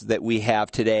Bibles that we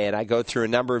have today, and I go through a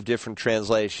number of different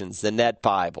translations, the Net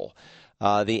Bible,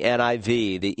 the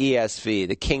NIV, the ESV,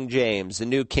 the King James, the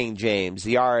New King James,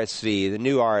 the RSV, the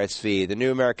New RSV, the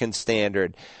New American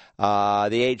Standard, the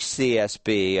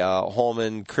HCSB,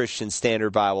 Holman Christian Standard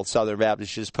Bible, Southern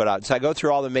Baptist just put out. So I go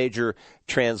through all the major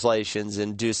translations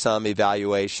and do some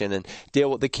evaluation and deal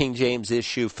with the King James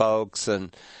issue, folks,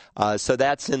 and so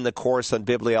that's in the course on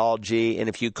Bibliology. And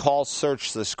if you call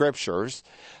Search the Scriptures,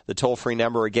 the toll-free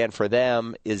number again for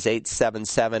them is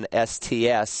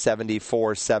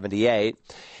 877-STS-7478.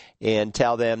 And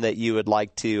tell them that you would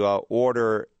like to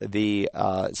order the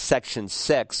Section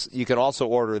 6. You can also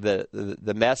order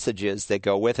the messages that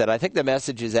go with it. I think the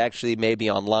messages actually may be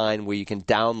online where you can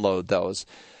download those.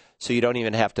 So you don't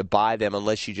even have to buy them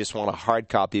unless you just want a hard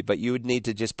copy. But you would need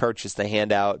to just purchase the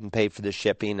handout and pay for the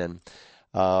shipping and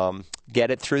get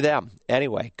it through them.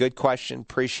 Anyway, good question.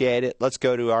 Appreciate it. Let's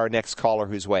go to our next caller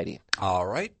who's waiting. All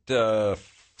right.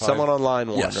 Someone on line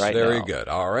 1 yes, right very now. good.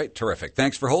 All right, terrific.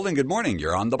 Thanks for holding. Good morning.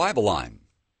 You're on the Bible line.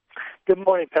 Good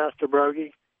morning, Pastor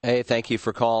Broggi. Hey, thank you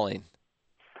for calling.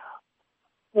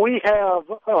 We have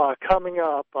coming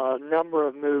up a number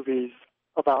of movies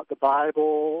about the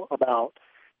Bible, about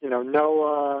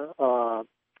Noah,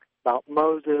 about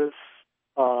Moses.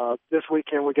 This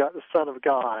weekend we got the Son of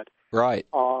God. Right.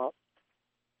 I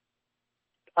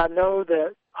know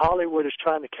that Hollywood is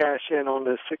trying to cash in on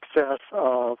the success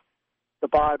of the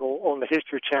Bible on the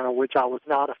History Channel, which I was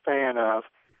not a fan of.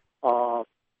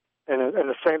 And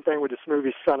the same thing with this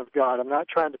movie, Son of God. I'm not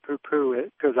trying to poo-poo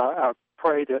it because I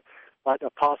pray that, like the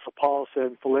Apostle Paul said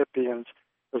in Philippians,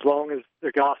 as long as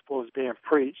the gospel is being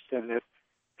preached and if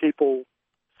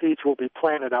seeds will be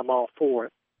planted, I'm all for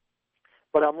it.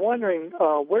 But I'm wondering,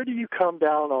 where do you come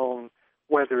down on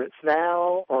whether it's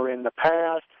now or in the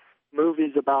past,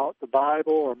 movies about the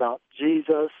Bible or about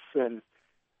Jesus, and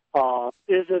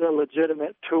is it a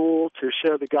legitimate tool to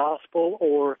share the gospel,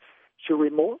 or should we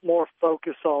more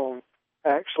focus on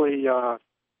actually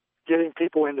getting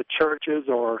people into churches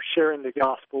or sharing the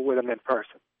gospel with them in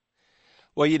person?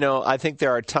 Well, I think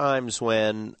there are times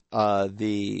when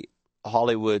the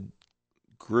Hollywood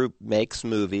group makes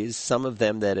movies, some of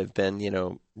them that have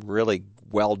been, really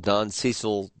well done.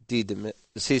 Cecil C.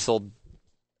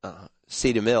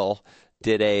 DeMille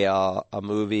did a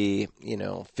movie,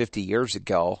 50 years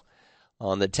ago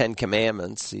on the 10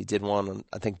 Commandments. He did one on,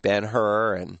 I think,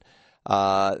 Ben-Hur, and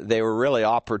they were really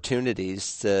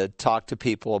opportunities to talk to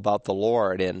people about the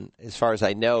Lord. And as far as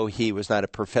I know, he was not a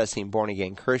professing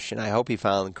born-again Christian. I hope he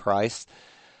found Christ.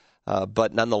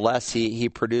 But nonetheless, he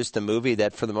produced a movie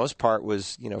that, for the most part,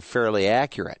 was fairly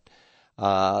accurate.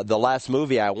 The last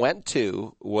movie I went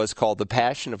to was called The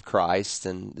Passion of Christ,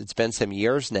 and it's been some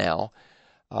years now.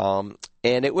 And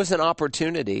it was an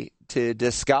opportunity to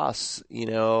discuss,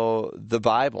 the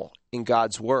Bible in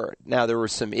God's Word. Now, there were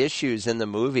some issues in the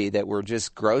movie that were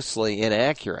just grossly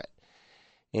inaccurate.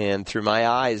 And through my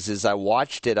eyes, as I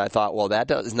watched it, I thought, well,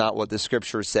 that is not what the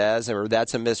Scripture says, or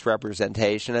that's a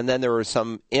misrepresentation. And then there were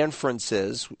some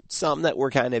inferences, some that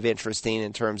were kind of interesting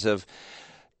in terms of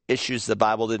issues the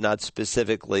Bible did not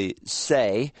specifically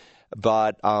say.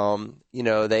 but,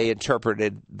 they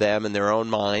interpreted them in their own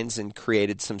minds and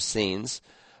created some scenes,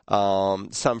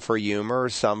 some for humor,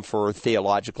 some for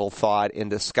theological thought and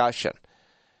discussion.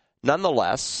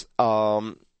 Nonetheless,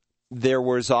 there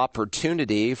was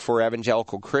opportunity for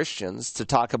evangelical Christians to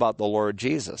talk about the Lord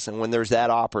Jesus. And when there's that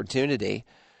opportunity,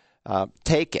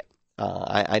 take it.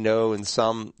 I know in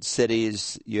some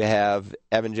cities you have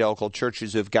evangelical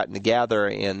churches who've gotten together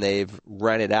and they've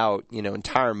rented out,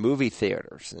 entire movie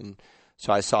theaters. And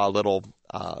so I saw a little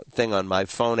thing on my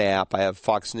phone app. I have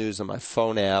Fox News on my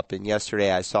phone app, and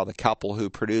yesterday I saw the couple who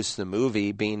produced the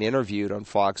movie being interviewed on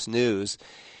Fox News,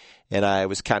 and I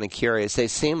was kind of curious. They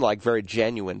seem like very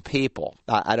genuine people.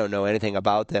 I don't know anything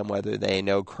about them, whether they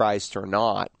know Christ or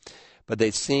not, but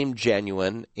they seemed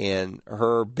genuine, and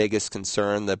her biggest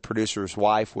concern, the producer's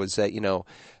wife, was that,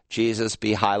 Jesus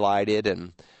be highlighted,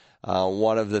 and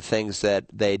one of the things that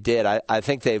they did, I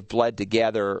think they've bled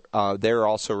together. They're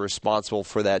also responsible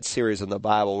for that series in the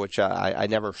Bible, which I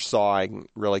never saw. I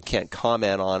really can't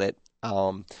comment on it.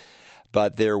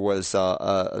 But there was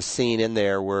a scene in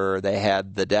there where they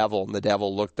had the devil, and the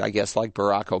devil looked, I guess, like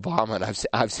Barack Obama, and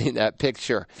I've seen that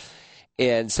picture.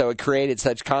 And so it created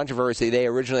such controversy. They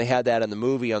originally had that in the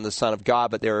movie on the Son of God,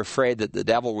 but they were afraid that the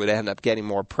devil would end up getting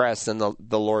more press than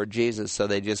the Lord Jesus, so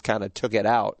they just kind of took it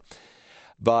out.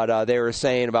 But they were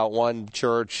saying about one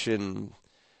church, and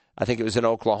I think it was in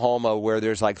Oklahoma, where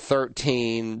there's like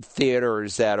 13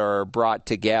 theaters that are brought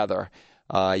together.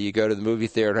 You go to the movie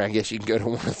theater, I guess you can go to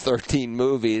one of 13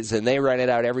 movies, and they rented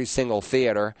out every single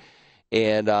theater,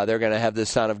 and they're going to have the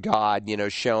Son of God,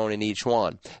 shown in each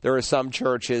one. There are some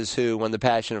churches who, when the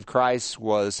Passion of Christ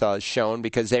was shown,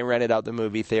 because they rented out the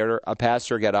movie theater, a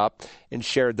pastor got up and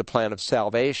shared the plan of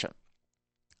salvation.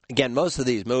 Again, most of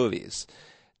these movies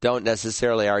don't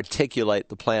necessarily articulate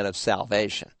the plan of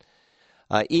salvation.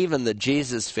 Even the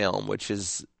Jesus film, which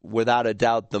is without a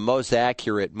doubt the most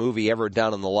accurate movie ever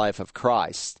done in the life of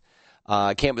Christ,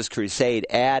 Campus Crusade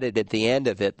added at the end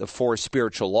of it the 4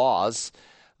 spiritual laws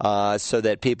so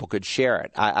that people could share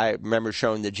it. I remember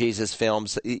showing the Jesus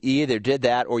films. You either did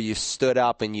that or you stood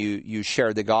up and you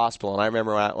shared the gospel. And I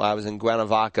remember when I was in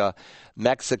Cuernavaca,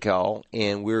 Mexico,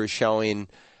 and we were showing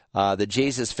the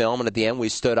Jesus film, and at the end we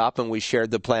stood up and we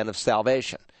shared the plan of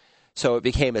salvation. So it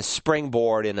became a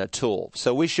springboard and a tool.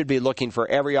 So we should be looking for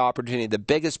every opportunity. The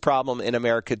biggest problem in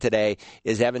America today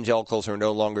is evangelicals are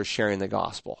no longer sharing the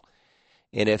gospel.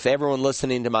 And if everyone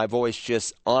listening to my voice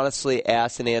just honestly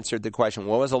asked and answered the question,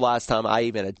 when was the last time I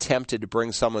even attempted to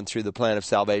bring someone through the plan of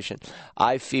salvation,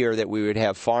 I fear that we would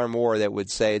have far more that would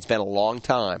say it's been a long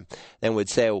time than would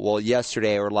say, well,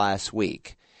 yesterday or last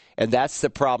week. And that's the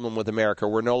problem with America.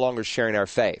 We're no longer sharing our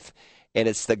faith. And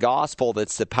it's the gospel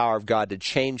that's the power of God to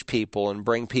change people and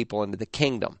bring people into the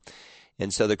kingdom.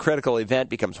 And so the critical event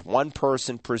becomes one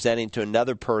person presenting to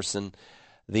another person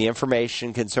the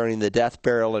information concerning the death,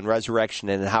 burial, and resurrection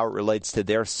and how it relates to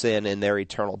their sin and their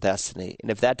eternal destiny.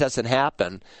 And if that doesn't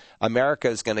happen, America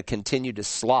is going to continue to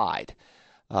slide.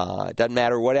 It doesn't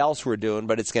matter what else we're doing,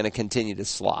 but it's going to continue to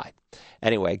slide.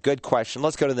 Anyway, good question.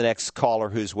 Let's go to the next caller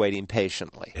who's waiting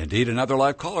patiently. Indeed, another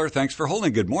live caller. Thanks for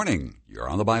holding. Good morning. You're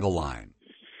on the Bible Line.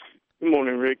 Good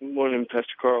morning, Rick. Good morning,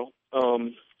 Pastor Carl.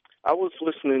 I was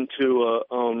listening to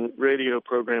a radio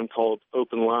program called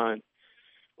Open Line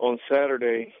on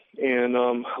Saturday, and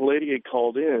a lady had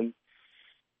called in,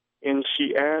 and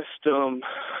she asked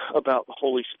about the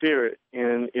Holy Spirit,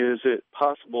 and is it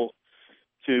possible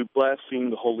to blaspheme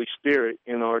the Holy Spirit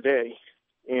in our day?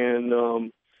 And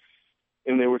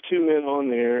there were 2 men on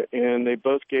there, and they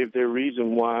both gave their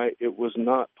reason why it was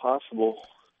not possible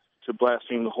to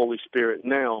blaspheme the Holy Spirit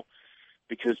now,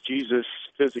 because Jesus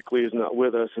physically is not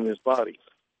with us in his body.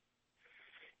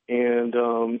 And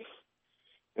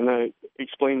I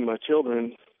explained to my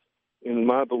children, in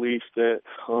my belief, that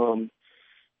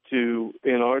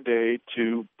in our day,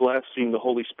 to blaspheme the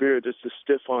Holy Spirit is to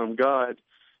stiff-arm God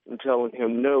and telling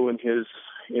him no in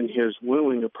his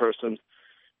wooing a person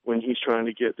when he's trying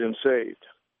to get them saved.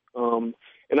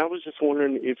 And I was just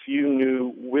wondering if you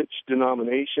knew which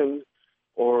denomination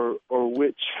or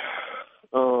which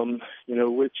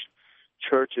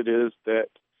church it is that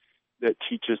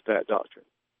teaches that doctrine.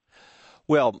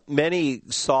 Well, many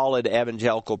solid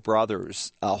evangelical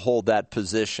brothers hold that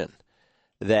position,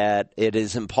 that it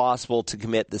is impossible to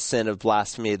commit the sin of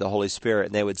blasphemy of the Holy Spirit.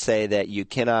 And they would say that you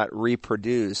cannot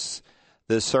reproduce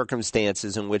the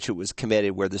circumstances in which it was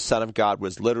committed, where the Son of God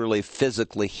was literally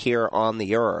physically here on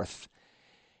the earth,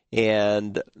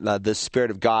 and the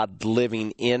Spirit of God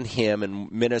living in him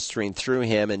and ministering through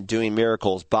him and doing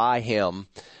miracles by him.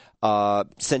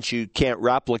 since you can't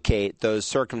replicate those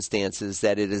circumstances,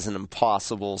 that it is an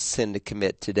impossible sin to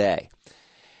commit today.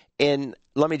 And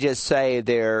let me just say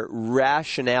their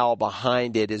rationale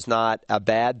behind it is not a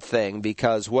bad thing,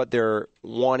 because what they're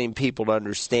wanting people to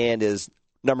understand is,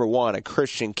 number one, a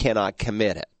Christian cannot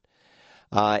commit it.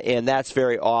 And that's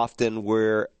very often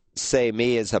where, say,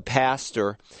 me as a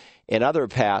pastor and other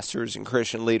pastors and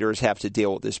Christian leaders have to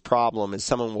deal with this problem, is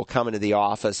someone will come into the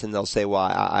office and they'll say, well,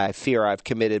 I fear I've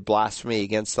committed blasphemy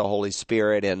against the Holy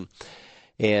Spirit and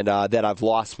that I've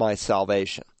lost my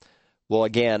salvation. Well,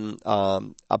 again,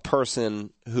 a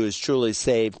person who is truly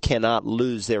saved cannot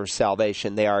lose their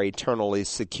salvation. They are eternally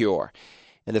secure.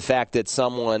 And the fact that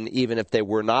someone, even if they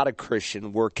were not a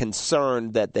Christian, were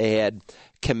concerned that they had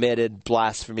committed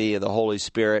blasphemy of the Holy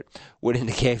Spirit would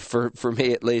indicate, for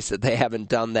me at least, that they haven't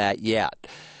done that yet.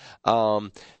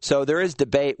 So there is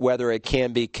debate whether it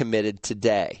can be committed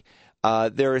today.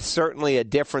 There is certainly a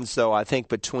difference, though, I think,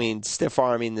 between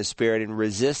stiff-arming the Spirit and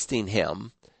resisting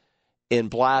Him in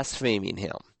blaspheming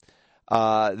Him.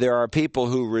 There are people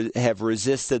who have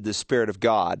resisted the Spirit of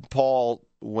God. Paul,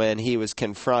 when he was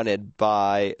confronted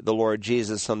by the Lord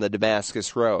Jesus on the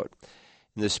Damascus Road,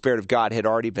 and the Spirit of God had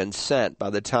already been sent by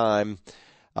the time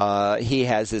he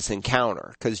has this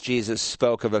encounter, because Jesus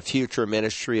spoke of a future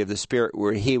ministry of the Spirit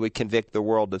where He would convict the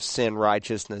world of sin,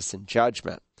 righteousness, and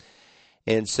judgment.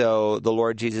 And so the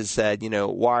Lord Jesus said,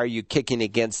 why are you kicking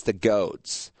against the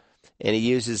goads? And He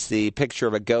uses the picture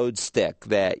of a goad stick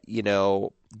that,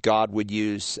 God would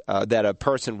use, that a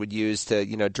person would use to,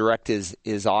 direct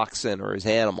his oxen or his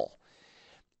animal.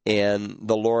 And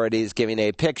the Lord is giving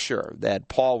a picture that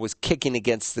Paul was kicking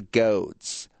against the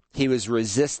goads. He was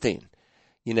resisting,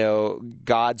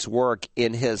 God's work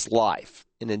in his life.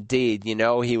 And indeed,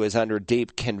 he was under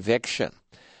deep conviction.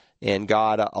 And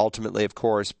God ultimately, of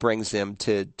course, brings him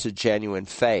to genuine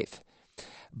faith.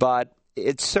 But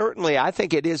it's certainly, I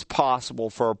think it is possible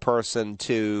for a person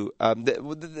to,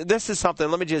 this is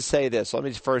something, let me just say this. Let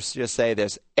me first just say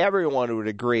this. Everyone would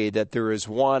agree that there is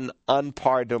one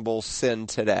unpardonable sin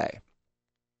today.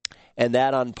 And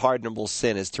that unpardonable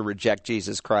sin is to reject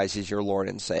Jesus Christ as your Lord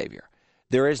and Savior.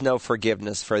 There is no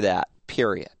forgiveness for that,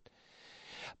 period.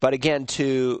 But again,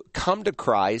 to come to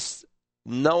Christ,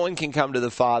 no one can come to the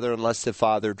Father unless the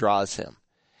Father draws him.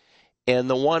 And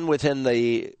the one within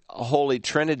the Holy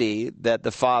Trinity that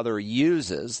the Father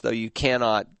uses, though you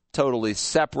cannot totally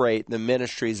separate the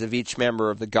ministries of each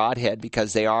member of the Godhead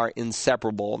because they are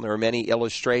inseparable, and there are many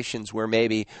illustrations where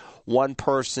maybe one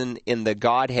person in the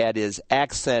Godhead is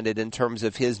accented in terms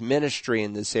of his ministry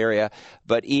in this area,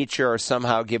 but each are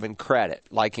somehow given credit,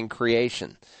 like in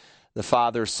creation. The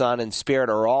Father, Son, and Spirit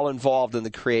are all involved in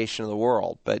the creation of the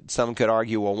world, but some could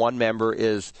argue, well, one member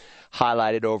is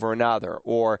highlighted over another,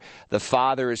 or the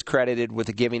Father is credited with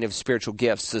the giving of spiritual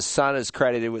gifts, the Son is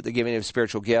credited with the giving of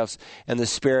spiritual gifts, and the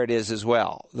Spirit is as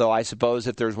well. Though I suppose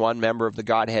if there's one member of the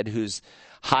Godhead who's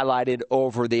highlighted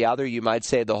over the other, you might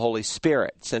say the Holy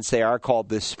Spirit, since they are called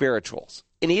the spirituals.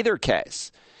 In either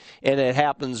case, and it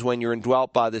happens when you're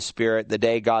indwelt by the Spirit, the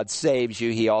day God saves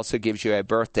you, He also gives you a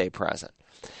birthday present.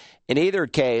 In either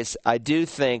case, I do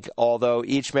think, although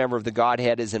each member of the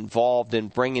Godhead is involved in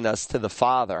bringing us to the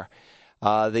Father,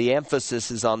 the emphasis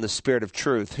is on the Spirit of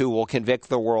truth, who will convict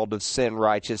the world of sin,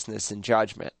 righteousness, and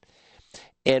judgment.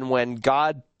 And when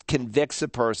God convicts a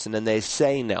person and they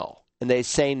say no, and they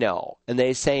say no, and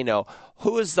they say no,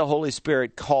 who is the Holy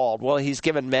Spirit called? Well, He's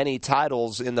given many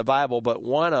titles in the Bible, but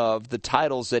one of the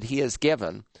titles that He has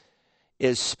given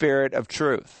is Spirit of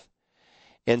Truth.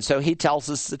 And so He tells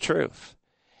us the truth.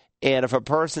 And if a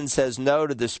person says no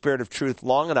to the Spirit of truth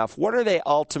long enough, what are they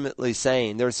ultimately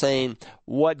saying? They're saying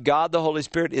what God the Holy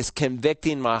Spirit is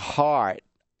convicting my heart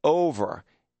over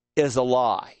is a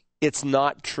lie. It's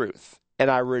not truth, and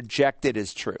I reject it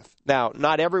as truth. Now,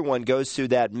 not everyone goes through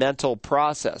that mental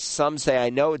process. Some say,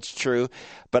 I know it's true,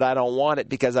 but I don't want it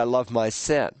because I love my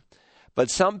sin.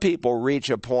 But some people reach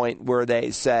a point where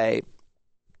they say,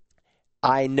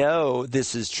 I know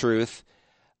this is truth,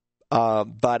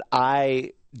 but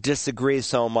I disagree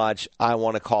so much, I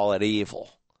want to call it evil.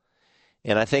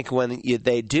 And I think when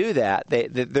they do that,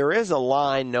 there is a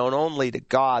line known only to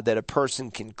God that a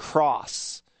person can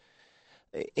cross.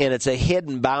 And it's a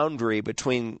hidden boundary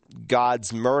between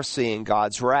God's mercy and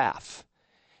God's wrath.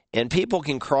 And people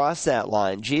can cross that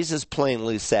line. Jesus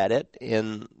plainly said it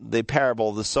in the parable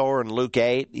of the sower in Luke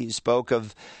 8. He spoke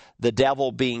of the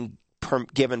devil being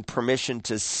given permission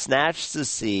to snatch the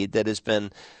seed that has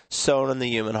been sown in the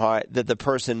human heart, that the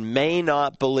person may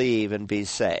not believe and be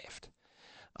saved.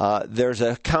 There's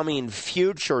a coming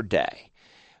future day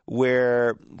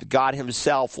where God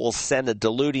Himself will send a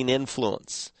diluting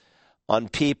influence on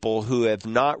people who have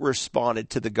not responded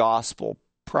to the gospel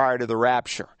prior to the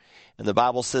rapture. And the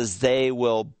Bible says they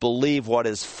will believe what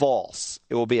is false.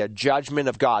 It will be a judgment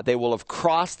of God. They will have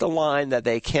crossed the line that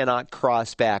they cannot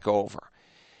cross back over.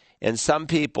 And some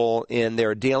people in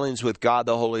their dealings with God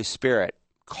the Holy Spirit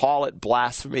call it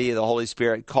blasphemy of the Holy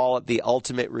Spirit, call it the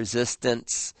ultimate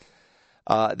resistance.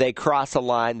 They cross a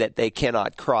line that they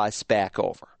cannot cross back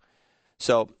over.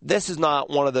 So this is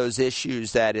not one of those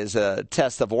issues that is a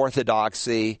test of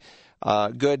orthodoxy.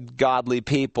 Good, godly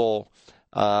people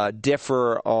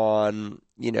differ on,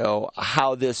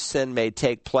 how this sin may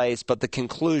take place, but the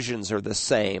conclusions are the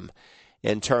same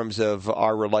in terms of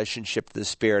our relationship to the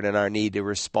Spirit and our need to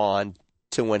respond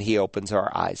to when He opens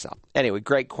our eyes up. Anyway,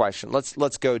 great question.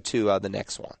 Let's go to the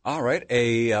next one. All right.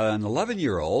 An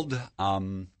 11-year-old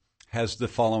has the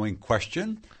following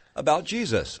question about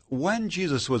Jesus. When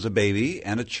Jesus was a baby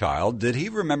and a child, did He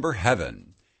remember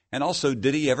heaven? And also,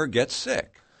 did He ever get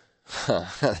sick?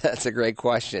 That's a great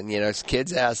question.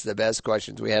 Kids ask the best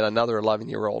questions. We had another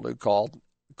 11-year-old who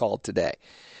called today.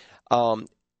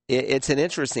 It's an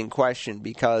interesting question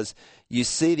because you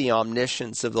see the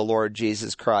omniscience of the Lord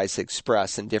Jesus Christ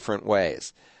expressed in different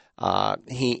ways.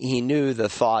 He knew the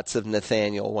thoughts of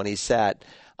Nathanael when he sat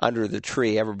under the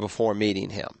tree ever before meeting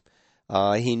him.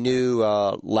 He knew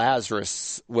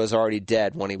Lazarus was already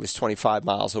dead when he was 25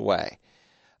 miles away.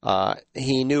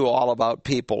 He knew all about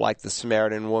people like the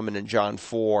Samaritan woman in John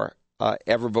 4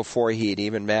 ever before he had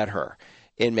even met her.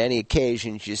 In many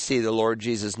occasions, you see the Lord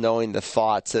Jesus knowing the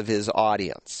thoughts of His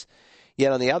audience.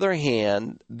 Yet, on the other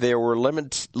hand, there were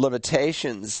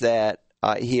limitations that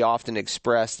He often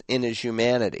expressed in His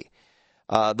humanity.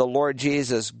 The Lord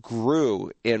Jesus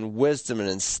grew in wisdom and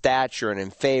in stature and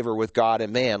in favor with God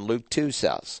and man, Luke 2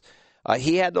 says.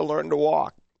 He had to learn to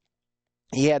walk.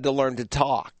 He had to learn to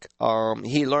talk.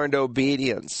 He learned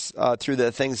obedience through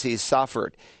the things He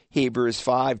suffered, Hebrews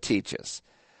 5 teaches.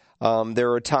 There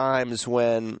were times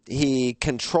when He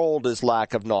controlled His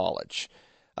lack of knowledge.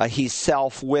 He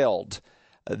self-willed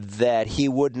that He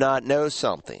would not know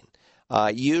something.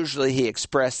 Usually He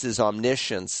expressed His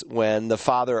omniscience when the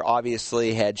Father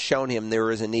obviously had shown Him there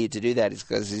was a need to do that. It's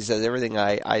because He says, everything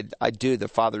I do, the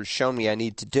Father's shown me I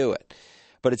need to do it.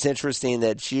 But it's interesting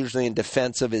that it's usually in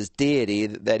defense of His deity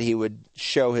that He would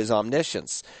show His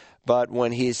omniscience. But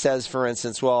when He says, for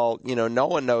instance, no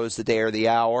one knows the day or the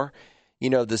hour,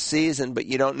 the season, but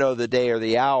you don't know the day or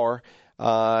the hour,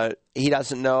 He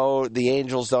doesn't know, the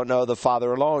angels don't know, the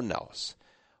Father alone knows.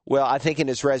 Well, I think in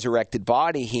His resurrected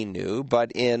body He knew,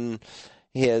 but in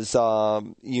His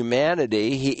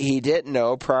humanity, he didn't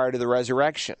know prior to the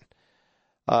resurrection.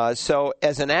 So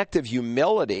as an act of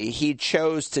humility, He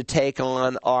chose to take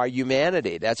on our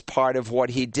humanity. That's part of what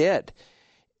He did.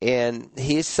 And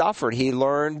He suffered. He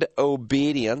learned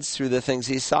obedience through the things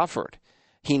He suffered.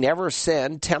 He never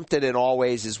sinned, tempted in all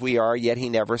ways as we are, yet He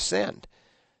never sinned.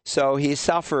 So He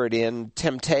suffered in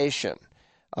temptation,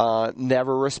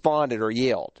 never responded or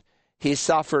yielded. He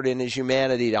suffered in His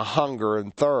humanity to hunger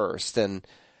and thirst, and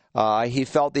He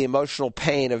felt the emotional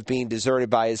pain of being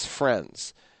deserted by His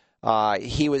friends.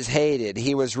 He was hated.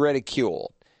 He was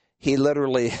ridiculed. He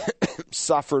literally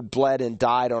suffered, bled, and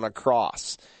died on a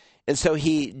cross. And so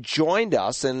He joined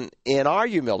us in our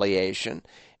humiliation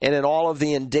and in all of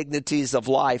the indignities of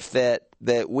life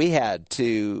that we had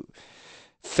to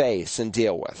face and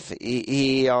deal with.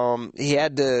 He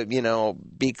had to,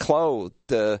 be clothed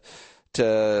to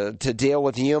deal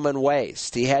with human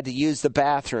waste. He had to use the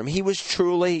bathroom. He was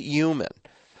truly human.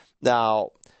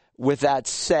 Now, with that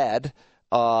said,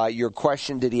 your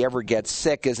question, did He ever get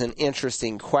sick, is an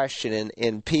interesting question,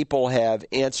 and people have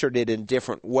answered it in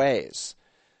different ways.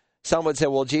 Some would say,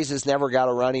 well, Jesus never got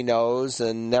a runny nose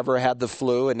and never had the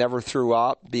flu and never threw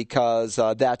up because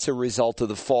that's a result of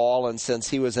the fall. And since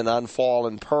He was an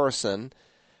unfallen person,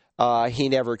 He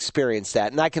never experienced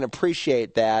that. And I can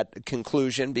appreciate that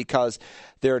conclusion because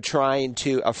they're trying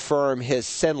to affirm His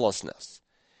sinlessness.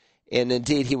 And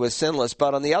indeed, He was sinless.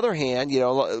 But on the other hand,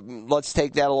 let's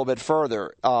take that a little bit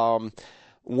further.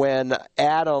 When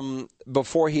Adam,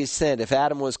 before he sinned, if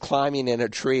Adam was climbing in a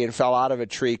tree and fell out of a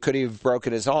tree, could he have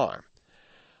broken his arm?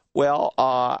 Well,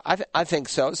 I think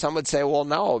so. Some would say, well,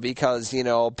 no, because,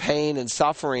 pain and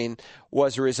suffering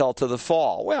was a result of the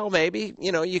fall. Well, maybe,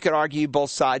 you could argue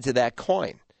both sides of that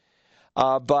coin.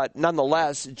 But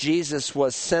nonetheless, Jesus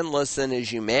was sinless in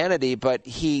His humanity, but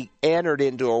He entered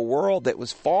into a world that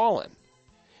was fallen.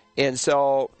 And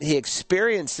so He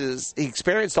experienced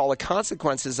all the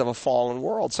consequences of a fallen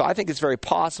world. So I think it's very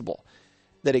possible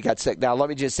that He got sick. Now, let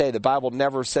me just say, the Bible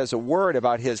never says a word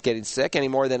about His getting sick any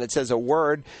more than it says a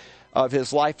word of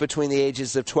his life between the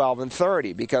ages of 12 and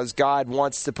 30, because God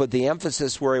wants to put the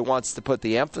emphasis where he wants to put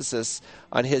the emphasis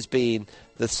on his being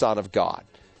the Son of God.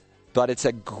 But it's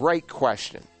a great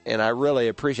question, and I really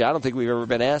appreciate it. I don't think we've ever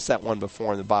been asked that one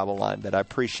before in the Bible line, but I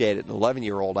appreciate it. An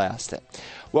 11-year-old asked it.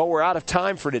 Well, we're out of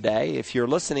time for today. If you're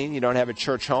listening, you don't have a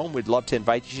church home, we'd love to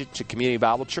invite you to Community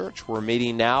Bible Church. We're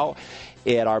meeting now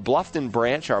at our Bluffton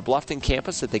branch, our Bluffton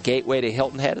campus at the gateway to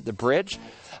Hilton Head at the bridge.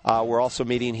 We're also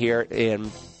meeting here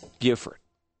in Beaufort.